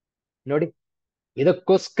 ನೋಡಿ,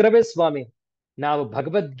 ಇದಕ್ಕೋಸ್ಕರವೇ ಸ್ವಾಮಿ ನಾವು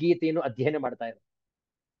ಭಗವದ್ಗೀತೆಯನ್ನು ಅಧ್ಯಯನ ಮಾಡ್ತಾ ಇರೋದು.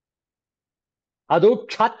 ಅದು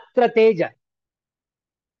ಕ್ಷಾತ್ರ ತೇಜ,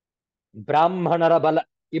 ಬ್ರಾಹ್ಮಣರ ಬಲ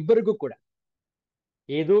ಇಬ್ಬರಿಗೂ ಕೂಡ.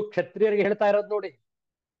 ಇದು ಕ್ಷತ್ರಿಯರಿಗೆ ಹೇಳ್ತಾ ಇರೋದು. ನೋಡಿ,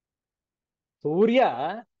 ಸೂರ್ಯ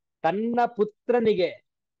ತನ್ನ ಪುತ್ರನಿಗೆ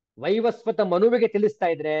ವೈವಸ್ವತ ಮನುವಿಗೆ ತಿಳಿಸ್ತಾ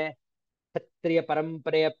ಇದ್ರೆ ಕ್ಷತ್ರಿಯ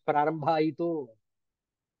ಪರಂಪರೆಯ ಪ್ರಾರಂಭ ಆಯಿತು,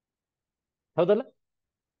 ಹೌದಲ್ಲ?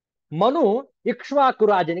 ಮನು ಇಕ್ಷ್ವಾಕು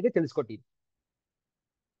ರಾಜನಿಗೆ ತಿಳಿಸ್ಕೊಟ್ಟಿದ್ದು.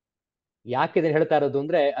 ಯಾಕೆ ಇದನ್ನು ಹೇಳ್ತಾ ಇರೋದು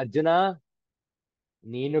ಅಂದ್ರೆ, ಅರ್ಜುನ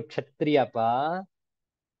ನೀನು ಕ್ಷತ್ರಿಯಪ್ಪ,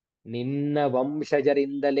 ನಿನ್ನ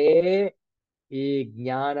ವಂಶಜರಿಂದಲೇ ಈ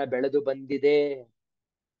ಜ್ಞಾನ ಬೆಳೆದು ಬಂದಿದೆ.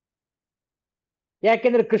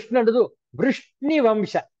 ಯಾಕೆಂದ್ರೆ ಕೃಷ್ಣನದು ವೃಷ್ಣಿ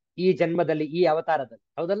ವಂಶ ಈ ಜನ್ಮದಲ್ಲಿ, ಈ ಅವತಾರದಲ್ಲಿ,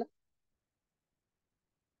 ಹೌದಲ್ಲ.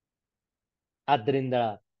 ಆದ್ದರಿಂದ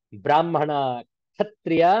ಬ್ರಾಹ್ಮಣ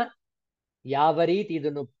ಕ್ಷತ್ರಿಯ ಯಾವ ರೀತಿ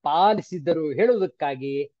ಇದನ್ನು ಪಾಲಿಸಿದರು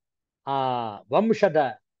ಹೇಳುವುದಕ್ಕಾಗಿ ಆ ವಂಶದ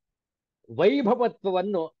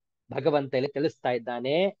ವೈಭವತ್ವವನ್ನು ಭಗವಂತ ಇಲ್ಲಿ ತಿಳಿಸ್ತಾ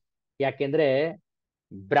ಇದ್ದಾನೆ. ಯಾಕೆಂದ್ರೆ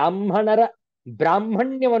ಬ್ರಾಹ್ಮಣರ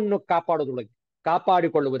ಬ್ರಾಹ್ಮಣ್ಯವನ್ನು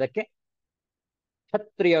ಕಾಪಾಡಿಕೊಳ್ಳುವುದಕ್ಕೆ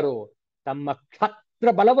ಕ್ಷತ್ರಿಯರು ತಮ್ಮ ಕ್ಷತ್ರ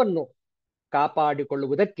ಬಲವನ್ನು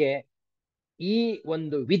ಕಾಪಾಡಿಕೊಳ್ಳುವುದಕ್ಕೆ ಈ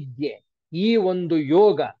ಒಂದು ವಿದ್ಯೆ, ಈ ಒಂದು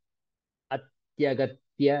ಯೋಗ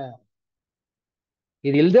ಅತ್ಯಗತ್ಯ.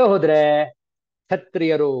 ಇದಿಲ್ಲದೆ ಹೋದ್ರೆ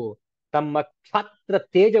ಕ್ಷತ್ರಿಯರು ತಮ್ಮ ಕ್ಷಾತ್ರ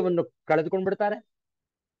ತೇಜವನ್ನು ಕಳೆದುಕೊಂಡು ಬಿಡ್ತಾರೆ.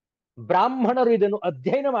 ಬ್ರಾಹ್ಮಣರು ಇದನ್ನು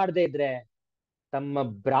ಅಧ್ಯಯನ ಮಾಡದೇ ಇದ್ರೆ ತಮ್ಮ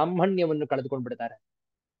ಬ್ರಾಹ್ಮಣ್ಯವನ್ನು ಕಳೆದುಕೊಂಡು ಬಿಡ್ತಾರೆ.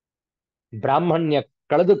 ಬ್ರಾಹ್ಮಣ್ಯ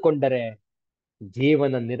ಕಳೆದುಕೊಂಡರೆ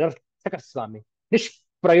ಜೀವನ ನಿರರ್ಥಕ ಸ್ವಾಮಿ,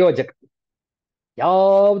 ನಿಷ್ಪ್ರಯೋಜಕ,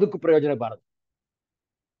 ಯಾವುದಕ್ಕೂ ಪ್ರಯೋಜನ ಬಾರದು.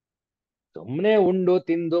 ಸುಮ್ಮನೆ ಉಂಡು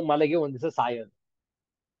ತಿಂದು ಮಲಗಿ ಒಂದ್ ದಿವಸ ಸಾಯೋದು,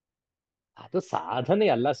 ಅದು ಸಾಧನೆ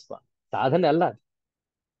ಅಲ್ಲ ಸ್ವಾಮಿ, ಸಾಧನೆ ಅಲ್ಲ.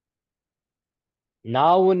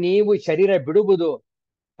 ನಾವು ನೀವು ಶರೀರ ಬಿಡುವುದು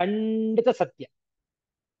ಖಂಡಿತ ಸತ್ಯ,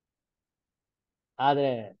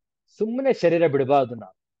 ಆದ್ರೆ ಸುಮ್ಮನೆ ಶರೀರ ಬಿಡಬಾರ್ದು.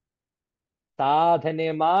 ನಾವು ಸಾಧನೆ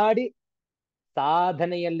ಮಾಡಿ,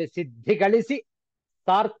 ಸಾಧನೆಯಲ್ಲಿ ಸಿದ್ಧಿ ಗಳಿಸಿ,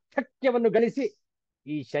 ಸಾರ್ಥಕ್ಯವನ್ನು ಗಳಿಸಿ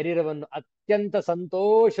ಈ ಶರೀರವನ್ನು ಅತ್ಯಂತ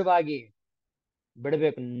ಸಂತೋಷವಾಗಿ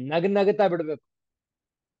ಬಿಡಬೇಕು, ನಗುತ್ತಾ ಬಿಡಬೇಕು.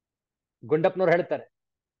 ಗುಂಡಪ್ಪನವ್ರು ಹೇಳ್ತಾರೆ,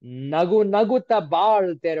 ನಗು ನಗುತ್ತಾ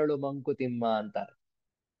ಬಾಳ್ತೆರಳು ಮಂಕುತಿಮ್ಮ ಅಂತಾರೆ.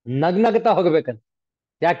 ನಗ್ನಗ್ತಾ ಹೋಗ್ಬೇಕಂತ.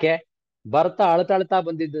 ಯಾಕೆ? ಬರ್ತಾ ಅಳ್ತಾ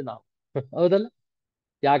ಬಂದಿದ್ದು ನಾವು, ಹೌದಲ್ಲ.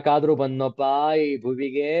 ಯಾಕಾದ್ರೂ ಬಂದ್ನಪ್ಪ ಈ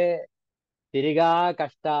ಭುವಿಗೆ, ತಿರಿಗಾ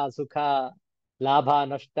ಕಷ್ಟ ಸುಖ ಲಾಭ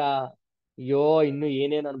ನಷ್ಟ, ಅಯ್ಯೋ ಇನ್ನು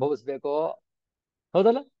ಏನೇನು ಅನುಭವಿಸ್ಬೇಕೋ,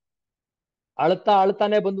 ಹೌದಲ್ಲ.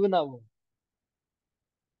 ಅಳ್ತಾನೆ ಬಂದ್ವು ನಾವು.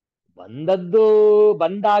 ಬಂದದ್ದು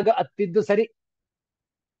ಬಂದಾಗ ಅತ್ತಿದ್ದು ಸರಿ,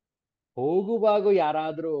 ಹೋಗುವಾಗ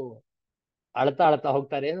ಯಾರಾದ್ರೂ ಅಳ್ತಾ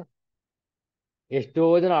ಹೋಗ್ತಾರೆ? ಎಷ್ಟೋ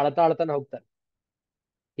ಜನ ಅಳ್ತಾನೆ ಹೋಗ್ತಾರೆ.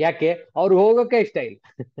 ಯಾಕೆ? ಅವ್ರು ಹೋಗೋಕೆ ಇಷ್ಟ ಇಲ್ಲ.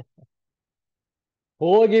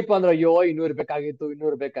 ಹೋಗಿಪ್ಪ ಅಂದ್ರೆ ಅಯ್ಯೋ ಇನ್ನೂ ಇರ್ಬೇಕಾಗಿತ್ತು, ಇನ್ನೂ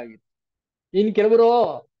ಇರ್ಬೇಕಾಗಿತ್ತು. ಇನ್ ಕೆಲವರು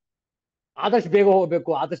ಆದಷ್ಟು ಬೇಗ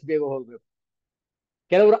ಹೋಗ್ಬೇಕು, ಆದಷ್ಟು ಬೇಗ ಹೋಗ್ಬೇಕು.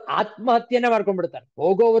 ಕೆಲವರು ಆತ್ಮಹತ್ಯೆನೇ ಮಾಡ್ಕೊಂಡ್ಬಿಡ್ತಾರೆ,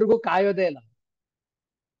 ಹೋಗೋವರೆಗೂ ಕಾಯೋದೇ ಇಲ್ಲ.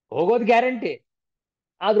 ಹೋಗೋದು ಗ್ಯಾರಂಟಿ,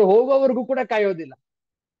 ಆದ್ರೂ ಹೋಗೋವರೆಗೂ ಕೂಡ ಕಾಯೋದಿಲ್ಲ.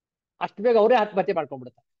 ಅಷ್ಟು ಬೇಗ ಅವರೇ ಆತ್ಮಹತ್ಯೆ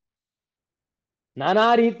ಮಾಡ್ಕೊಂಡ್ಬಿಡ್ತಾರೆ. ನಾನಾ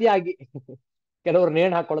ರೀತಿಯಾಗಿ ಕೆಲವರು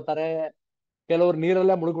ನೇಣು ಹಾಕೊಳ್ತಾರೆ, ಕೆಲವರು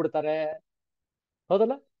ನೀರಲ್ಲೇ ಮುಳುಗ್ಬಿಡ್ತಾರೆ,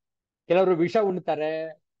 ಹೌದಲ್ಲ. ಕೆಲವರು ವಿಷ ಉಣ್ತಾರೆ,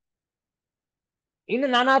 ಇನ್ನು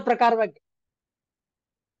ನಾನಾ ಪ್ರಕಾರವಾಗಿ.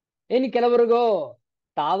 ಇನ್ನು ಕೆಲವರಿಗೂ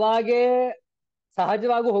ತಾವಾಗೇ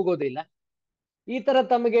ಸಹಜವಾಗೂ ಹೋಗೋದಿಲ್ಲ. ಈ ತರ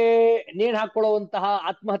ತಮಗೆ ನೇಣು ಹಾಕೊಳ್ಳುವಂತಹ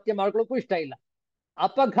ಆತ್ಮಹತ್ಯೆ ಮಾಡ್ಕೊಳ್ಳೋಕ್ಕೂ ಇಷ್ಟ ಇಲ್ಲ,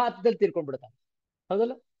 ಅಪಘಾತದಲ್ಲಿ ತೀರ್ಕೊಂಡ್ಬಿಡ್ತಾರೆ,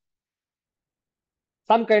 ಹೌದಲ್ಲ.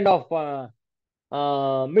 Some kind of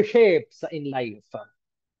ಮಿಶೇಪ್ಸ್ in life,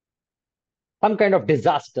 some kind of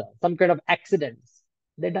disaster, some kind of accidents,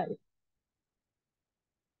 they die.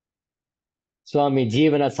 ಸ್ವಾಮಿ,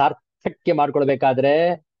 ಜೀವನ ಸಾರ್ಥಕ್ಯ ಮಾಡ್ಕೊಳ್ಬೇಕಾದ್ರೆ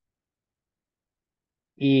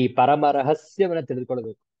ಈ ಪರಮ ರಹಸ್ಯವನ್ನ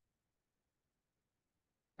ತಿಳಿದುಕೊಳ್ಬೇಕು,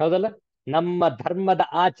 ಹೌದಲ್ಲ. ನಮ್ಮ ಧರ್ಮದ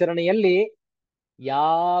ಆಚರಣೆಯಲ್ಲಿ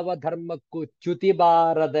ಯಾವ ಧರ್ಮಕ್ಕೂ ಚ್ಯುತಿ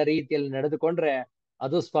ಬಾರದ ರೀತಿಯಲ್ಲಿ ನಡೆದುಕೊಂಡ್ರೆ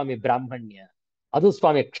ಅದು ಸ್ವಾಮಿ ಬ್ರಾಹ್ಮಣ್ಯ, ಅದು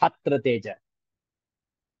ಸ್ವಾಮಿ ಕ್ಷಾತ್ರ ತೇಜ,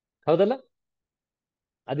 ಹೌದಲ್ಲ.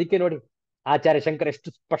 ಅದಕ್ಕೆ ನೋಡಿ ಆಚಾರ್ಯ ಶಂಕರ ಎಷ್ಟು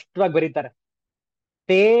ಸ್ಪಷ್ಟವಾಗಿ ಬರೀತಾರೆ,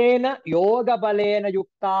 ತೇನ ಯೋಗ ಬಲೇನ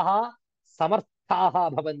ಯುಕ್ತಾ ಸಮರ್ಥಾ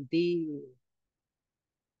ಭವಂತಿ.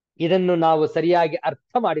 ಇದನ್ನು ನಾವು ಸರಿಯಾಗಿ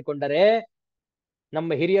ಅರ್ಥ ಮಾಡಿಕೊಂಡರೆ, ನಮ್ಮ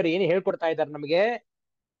ಹಿರಿಯರು ಏನು ಹೇಳ್ಕೊಡ್ತಾ ಇದ್ದಾರೆ ನಮಗೆ,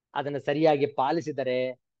 ಅದನ್ನು ಸರಿಯಾಗಿ ಪಾಲಿಸಿದರೆ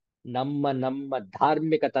ನಮ್ಮ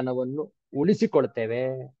ಧಾರ್ಮಿಕತನವನ್ನು ಉಳಿಸಿಕೊಳ್ತೇವೆ,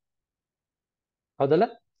 ಹೌದಲ್ಲ.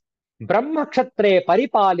 ಬ್ರಹ್ಮಕ್ಷತ್ರೇ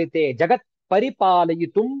ಪರಿಪಾಲಿತೆ ಜಗತ್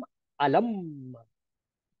ಪರಿಪಾಲಯಿತುಂ ಅಲಂ.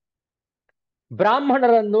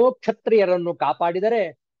 ಬ್ರಾಹ್ಮಣರನ್ನು ಕ್ಷತ್ರಿಯರನ್ನು ಕಾಪಾಡಿದರೆ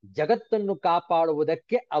ಜಗತ್ತನ್ನು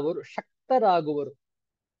ಕಾಪಾಡುವುದಕ್ಕೆ ಅವರು ಶಕ್ತರಾಗುವರು.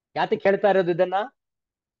 ಯಾತಕ್ಕೆ ಹೇಳ್ತಾ ಇರೋದು ಇದನ್ನ?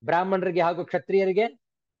 ಬ್ರಾಹ್ಮಣರಿಗೆ ಹಾಗೂ ಕ್ಷತ್ರಿಯರಿಗೆ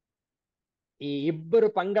ಈ ಇಬ್ಬರು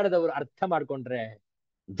ಪಂಗಡದವರು ಅರ್ಥ ಮಾಡ್ಕೊಂಡ್ರೆ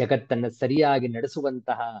ಜಗತ್ತನ್ನು ಸರಿಯಾಗಿ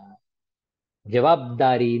ನಡೆಸುವಂತಹ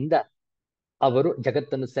ಜವಾಬ್ದಾರಿಯಿಂದ ಅವರು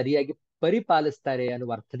ಜಗತ್ತನ್ನು ಸರಿಯಾಗಿ ಪರಿಪಾಲಿಸ್ತಾರೆ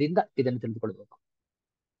ಅನ್ನುವ ಅರ್ಥದಿಂದ ಇದನ್ನು ತಿಳಿದುಕೊಳ್ಬೇಕು.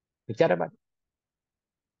 ವಿಚಾರ ಮಾಡಿ.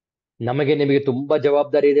 ನಮಗೆ ನಿಮಗೆ ತುಂಬಾ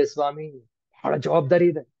ಜವಾಬ್ದಾರಿ ಇದೆ ಸ್ವಾಮಿ, ಬಹಳ ಜವಾಬ್ದಾರಿ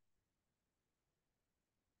ಇದೆ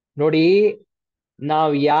ನೋಡಿ.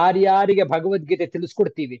 ನಾವು ಯಾರ್ಯಾರಿಗೆ ಭಗವದ್ಗೀತೆ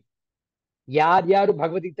ತಿಳಿಸ್ಕೊಡ್ತೀವಿ, ಯಾರ್ಯಾರು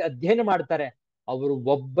ಭಗವದ್ಗೀತೆ ಅಧ್ಯಯನ ಮಾಡ್ತಾರೆ, ಅವರು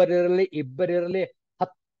ಒಬ್ಬರಿರಲಿ ಇಬ್ಬರಿರಲಿ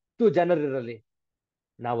 10 ಜನರಿರಲಿ,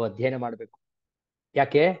 ನಾವು ಅಧ್ಯಯನ ಮಾಡಬೇಕು.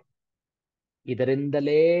 ಯಾಕೆ?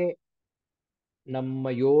 ಇದರಿಂದಲೇ ನಮ್ಮ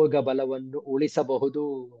ಯೋಗ ಬಲವನ್ನು ಉಳಿಸಬಹುದು.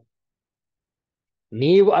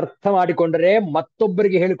 ನೀವು ಅರ್ಥ ಮಾಡಿಕೊಂಡರೆ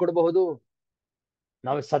ಮತ್ತೊಬ್ಬರಿಗೆ ಹೇಳಿಕೊಡಬಹುದು.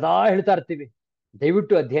 ನಾವು ಸದಾ ಹೇಳ್ತಾ ಇರ್ತೀವಿ,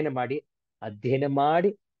 ದಯವಿಟ್ಟು ಅಧ್ಯಯನ ಮಾಡಿ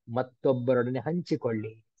ಮತ್ತೊಬ್ಬರೊಡನೆ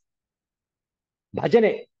ಹಂಚಿಕೊಳ್ಳಿ.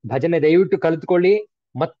 ಭಜನೆ ಭಜನೆ ದಯವಿಟ್ಟು ಕಲಿತುಕೊಳ್ಳಿ,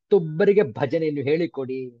 ಮತ್ತೊಬ್ಬರಿಗೆ ಭಜನೆಯನ್ನು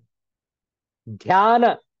ಹೇಳಿಕೊಡಿ. ಧ್ಯಾನ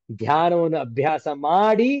ಧ್ಯಾನವನ್ನು ಅಭ್ಯಾಸ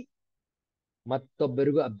ಮಾಡಿ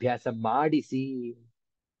ಮತ್ತೊಬ್ಬರಿಗೂ ಅಭ್ಯಾಸ ಮಾಡಿಸಿ.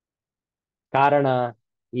 ಕಾರಣ,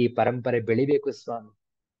 ಈ ಪರಂಪರೆ ಬೆಳಿಬೇಕು ಸ್ವಾಮಿ.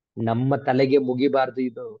 ನಮ್ಮ ತಲೆಗೆ ಮುಗಿಬಾರ್ದು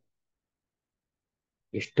ಇದು.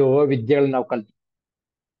 ಎಷ್ಟೋ ವಿದ್ಯೆಗಳು ನಾವು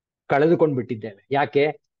ಕಳೆದುಕೊಂಡು ಬಿಟ್ಟಿದ್ದೇವೆ. ಯಾಕೆ?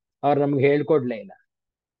 ಅವ್ರು ನಮ್ಗೆ ಹೇಳ್ಕೊಡ್ಲೇ ಇಲ್ಲ.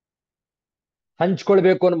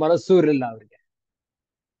 ಹಂಚ್ಕೊಳ್ಬೇಕು ಅನ್ನೋ ಮನಸ್ಸೂ ಇರಲಿಲ್ಲ ಅವ್ರಿಗೆ.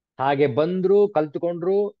 ಹಾಗೆ ಬಂದ್ರು,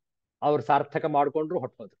 ಕಲ್ತ್ಕೊಂಡ್ರು, ಅವ್ರು ಸಾರ್ಥಕ ಮಾಡ್ಕೊಂಡ್ರು,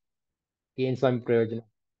 ಹೊಟ್ಟೋದ್ರು. ಏನ್ ಸ್ವಾಮಿ ಪ್ರಯೋಜನ?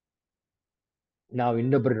 ನಾವು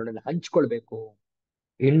ಇನ್ನೊಬ್ಬರೊಡನೆ ಹಂಚ್ಕೊಳ್ಬೇಕು,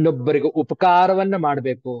 ಇನ್ನೊಬ್ಬರಿಗೆ ಉಪಕಾರವನ್ನ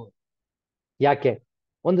ಮಾಡಬೇಕು. ಯಾಕೆ?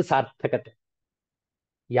 ಒಂದು ಸಾರ್ಥಕತೆ.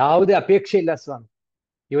 ಯಾವುದೇ ಅಪೇಕ್ಷೆ ಇಲ್ಲ ಸ್ವಾಮಿ.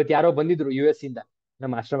 ಇವತ್ತು ಯಾರೋ ಬಂದಿದ್ರು US ಇಂದ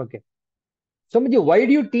ನಮ್ಮ ಆಶ್ರಮಕ್ಕೆ. Swamiji, why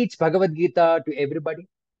do you teach Bhagavad Gita to everybody?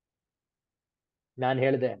 ನಾನು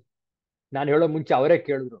ಹೇಳೋ ಮುಂಚೆ ಅವರೇ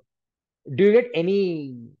ಕೇಳಿದ್ರು, do you get any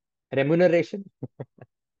remuneration?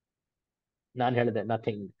 ನಾನು ಹೇಳಿದೆ,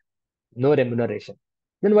 nothing, no remuneration.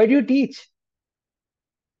 Then why do you teach?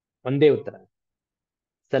 ಒಂದೇ ಉತ್ತರ,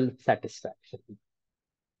 ಸೆಲ್ಫ್ ಸ್ಯಾಟಿಸ್ಫ್ಯಾಕ್ಷನ್.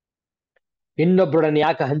 ಇನ್ನೊಬ್ಬರೊಡನೆ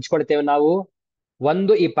ಯಾಕೆ ಹಂಚ್ಕೊಳ್ತೇವೆ ನಾವು?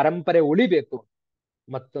 ಒಂದು, ಈ ಪರಂಪರೆ ಉಳಿಬೇಕು.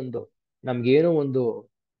 ಮತ್ತೊಂದು, ನಮ್ಗೇನೋ ಒಂದು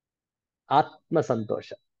ಆತ್ಮ ಸಂತೋಷ,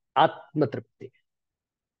 ಆತ್ಮ ತೃಪ್ತಿ.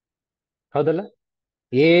 ಹೌದಲ್ಲ?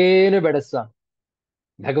 ಏನು ಬೇಡ ಸ್ವಾಮಿ,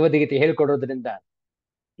 ಭಗವದ್ಗೀತೆ ಹೇಳ್ಕೊಡೋದ್ರಿಂದ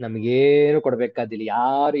ನಮ್ಗೇನು ಕೊಡ್ಬೇಕಾದಿಲ್ಲ,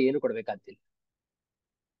 ಯಾರು ಏನು ಕೊಡ್ಬೇಕಾದಿಲ್ಲ.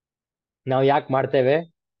 ನಾವು ಯಾಕೆ ಮಾಡ್ತೇವೆ?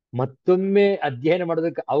 ಮತ್ತೊಮ್ಮೆ ಅಧ್ಯಯನ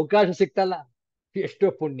ಮಾಡೋದಕ್ಕೆ ಅವಕಾಶ ಸಿಕ್ತಲ್ಲ, ಎಷ್ಟೋ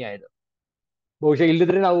ಪುಣ್ಯ ಇದು. ಬಹುಶಃ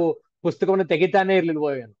ಇಲ್ಲದ್ರೆ ನಾವು ಪುಸ್ತಕವನ್ನು ತೆಗಿತಾನೆ ಇರ್ಲಿಲ್ವೋ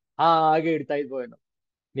ಏನೋ, ಹಾಗೆ ಇಡ್ತಾ ಇದ್ವೋ ಏನೋ.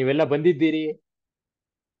 ನೀವೆಲ್ಲ ಬಂದಿದ್ದೀರಿ,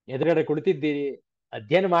 ಎದುರುಗಡೆ ಕುಳಿತಿದ್ದೀರಿ,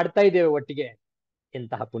 ಅಧ್ಯಯನ ಮಾಡ್ತಾ ಇದ್ದೇವೆ ಒಟ್ಟಿಗೆ.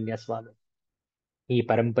 ಎಂತಹ ಪುಣ್ಯ ಸ್ವಾಮಿ. ಈ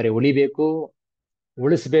ಪರಂಪರೆ ಉಳಿಬೇಕು,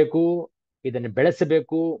 ಉಳಿಸ್ಬೇಕು, ಇದನ್ನು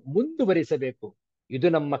ಬೆಳೆಸಬೇಕು, ಮುಂದುವರಿಸಬೇಕು. ಇದು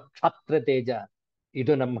ನಮ್ಮ ಕ್ಷಾತ್ರ ತೇಜ,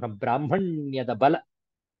 ಇದು ನಮ್ಮ ಬ್ರಾಹ್ಮಣ್ಯದ ಬಲ.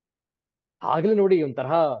 ಆಗ್ಲೇ ನೋಡಿ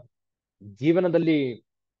ಒಂಥರ ಜೀವನದಲ್ಲಿ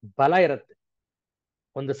ಬಲ ಇರುತ್ತೆ,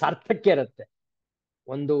 ಒಂದು ಸಾರ್ಥಕ್ಯ ಇರುತ್ತೆ,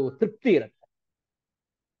 ಒಂದು ತೃಪ್ತಿ ಇರುತ್ತೆ.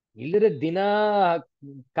 ಇಲ್ಲದ್ರೆ ದಿನ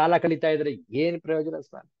ಕಾಲ ಕಳೀತಾ ಇದ್ರೆ ಏನ್ ಪ್ರಯೋಜನ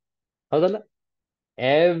ಸ್ವಾಮಿ? ಹೌದಲ್ಲ?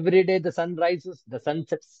 Every day the sun rises, the sun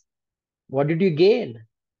sets. What did you gain?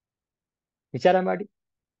 ವಿಚಾರ ಮಾಡಿ.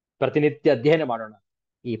 ಪ್ರತಿನಿತ್ಯ ಅಧ್ಯಯನ ಮಾಡೋಣ,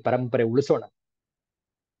 ಈ ಪರಂಪರೆ ಉಳಿಸೋಣ.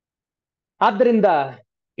 ಆದ್ದರಿಂದ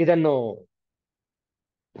ಇದನ್ನು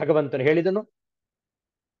ಭಗವಂತನು ಹೇಳಿದನು,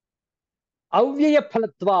 ಅವ್ಯಯ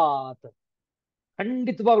ಫಲತ್ವಾತ್.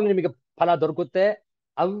 ಖಂಡಿತವಾಗ್ಲೂ ನಿಮಗೆ ಫಲ ದೊರಕುತ್ತೆ,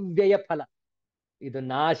 ಅವ್ಯಯ ಫಲ. ಇದು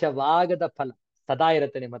ನಾಶವಾಗದ ಫಲ, ಸದಾ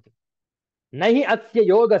ಇರುತ್ತೆ ನಿಮ್ಮ ಹತ್ರ. ನಹಿ ಅಸ್ಯ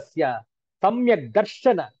ಯೋಗಸ್ಯ ಸಮ್ಯಕ್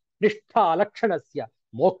ದರ್ಶನ ನಿಷ್ಠಾ ಲಕ್ಷಣಸ್ಯ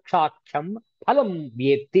ಮೋಕ್ಷಾಖ್ಯಂ ಫಲಂ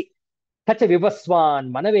ವೇತ್ತಿ ತಚ ವಿವಸ್ವಾನ್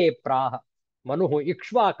ಮನವೇ ಪ್ರಾಹ ಮನುಃ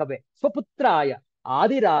ಇಕ್ಷ್ವಾಕವೇ ಸ್ವಪುತ್ರಾಯ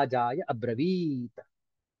ಆದಿರಾಜಾಯ ಅಬ್ರವೀತ್.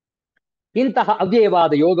 ಇಂತಹ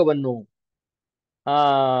ಅವ್ಯಯವಾದ ಆ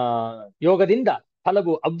ಯೋಗದಿಂದ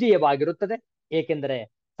ಫಲವು ಅವ್ಯಯವಾಗಿರುತ್ತದೆ. ಏಕೆಂದರೆ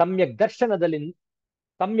ಸಮ್ಯಕ್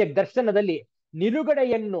ದರ್ಶನದಲ್ಲಿ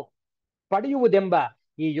ನಿಲುಗಡೆಯನ್ನು ಪಡೆಯುವುದೆಂಬ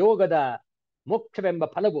ಈ ಯೋಗದ ಮೋಕ್ಷವೆಂಬ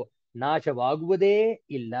ಫಲವು ನಾಶವಾಗುವುದೇ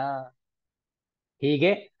ಇಲ್ಲ.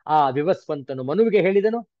 ಹೀಗೆ ಆ ವಿವಸ್ವಂತನು ಮನುವಿಗೆ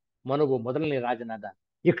ಹೇಳಿದನು. ಮನುವು ಮೊದಲನೇ ರಾಜನಾದ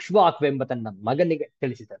ಇಕ್ಷ್ವಾಕುವೆಂಬ ತನ್ನ ಮಗನಿಗೆ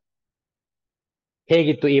ತಿಳಿಸಿದನು.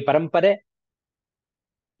 ಹೇಗಿತ್ತು ಈ ಪರಂಪರೆ,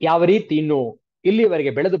 ಯಾವ ರೀತಿ ಇನ್ನು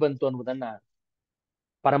ಇಲ್ಲಿವರೆಗೆ ಬೆಳೆದು ಬಂತು ಅನ್ನುವುದನ್ನ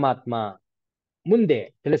ಪರಮಾತ್ಮ ಮುಂದೆ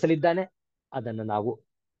ತಿಳಿಸಲಿದ್ದಾನೆ. ಅದನ್ನು ನಾವು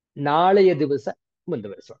ನಾಳೆಯ ದಿವಸ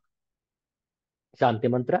ಮುಂದುವರಿಸೋಣ. ಶಾಂತಿ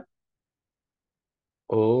ಮಂತ್ರ.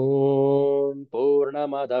 ಓಂ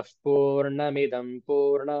ಪೂರ್ಣಮದಃ ಪೂರ್ಣಮಿದಂ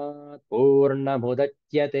ಪೂರ್ಣಾತ್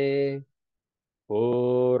ಪೂರ್ಣಮುದಚ್ಯತೆ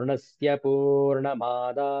ಪೂರ್ಣಸ್ಯ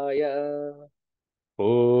ಪೂರ್ಣಮಾದಾಯ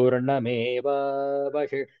ಪೂರ್ಣಮೇವಾವಶಿಷ್ಯತೆ.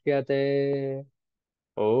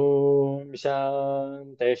 ಓಂ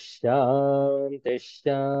ಶಾಂತಿ ಶಾಂತಿ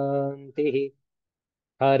ಶಾಂತಿ.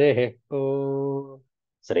 ಹರಿ ಓಂ.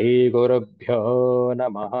 ಶ್ರೀ ಗುರುಭ್ಯೋ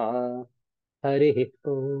ನಮಃ. ಹರಿ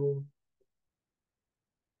ಓಂ.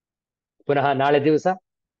 ಪುನಃ ನಾಳೆ ದಿವಸ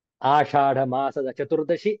ಆಷಾಢ ಮಾಸದ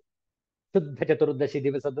ಚತುರ್ದಶಿ, ಶುದ್ಧ ಚತುರ್ದಶಿ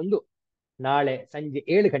ದಿವಸದಂದು ನಾಳೆ ಸಂಜೆ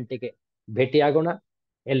 7 ಗಂಟೆಗೆ ಭೇಟಿಯಾಗೋಣ.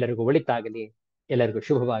 ಎಲ್ಲರಿಗೂ ಒಳಿತಾಗಲಿ, ಎಲ್ಲರಿಗೂ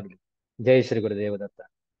ಶುಭವಾಗಲಿ. ಜಯ ಶ್ರೀ ಗುರುದೇವದತ್ತ.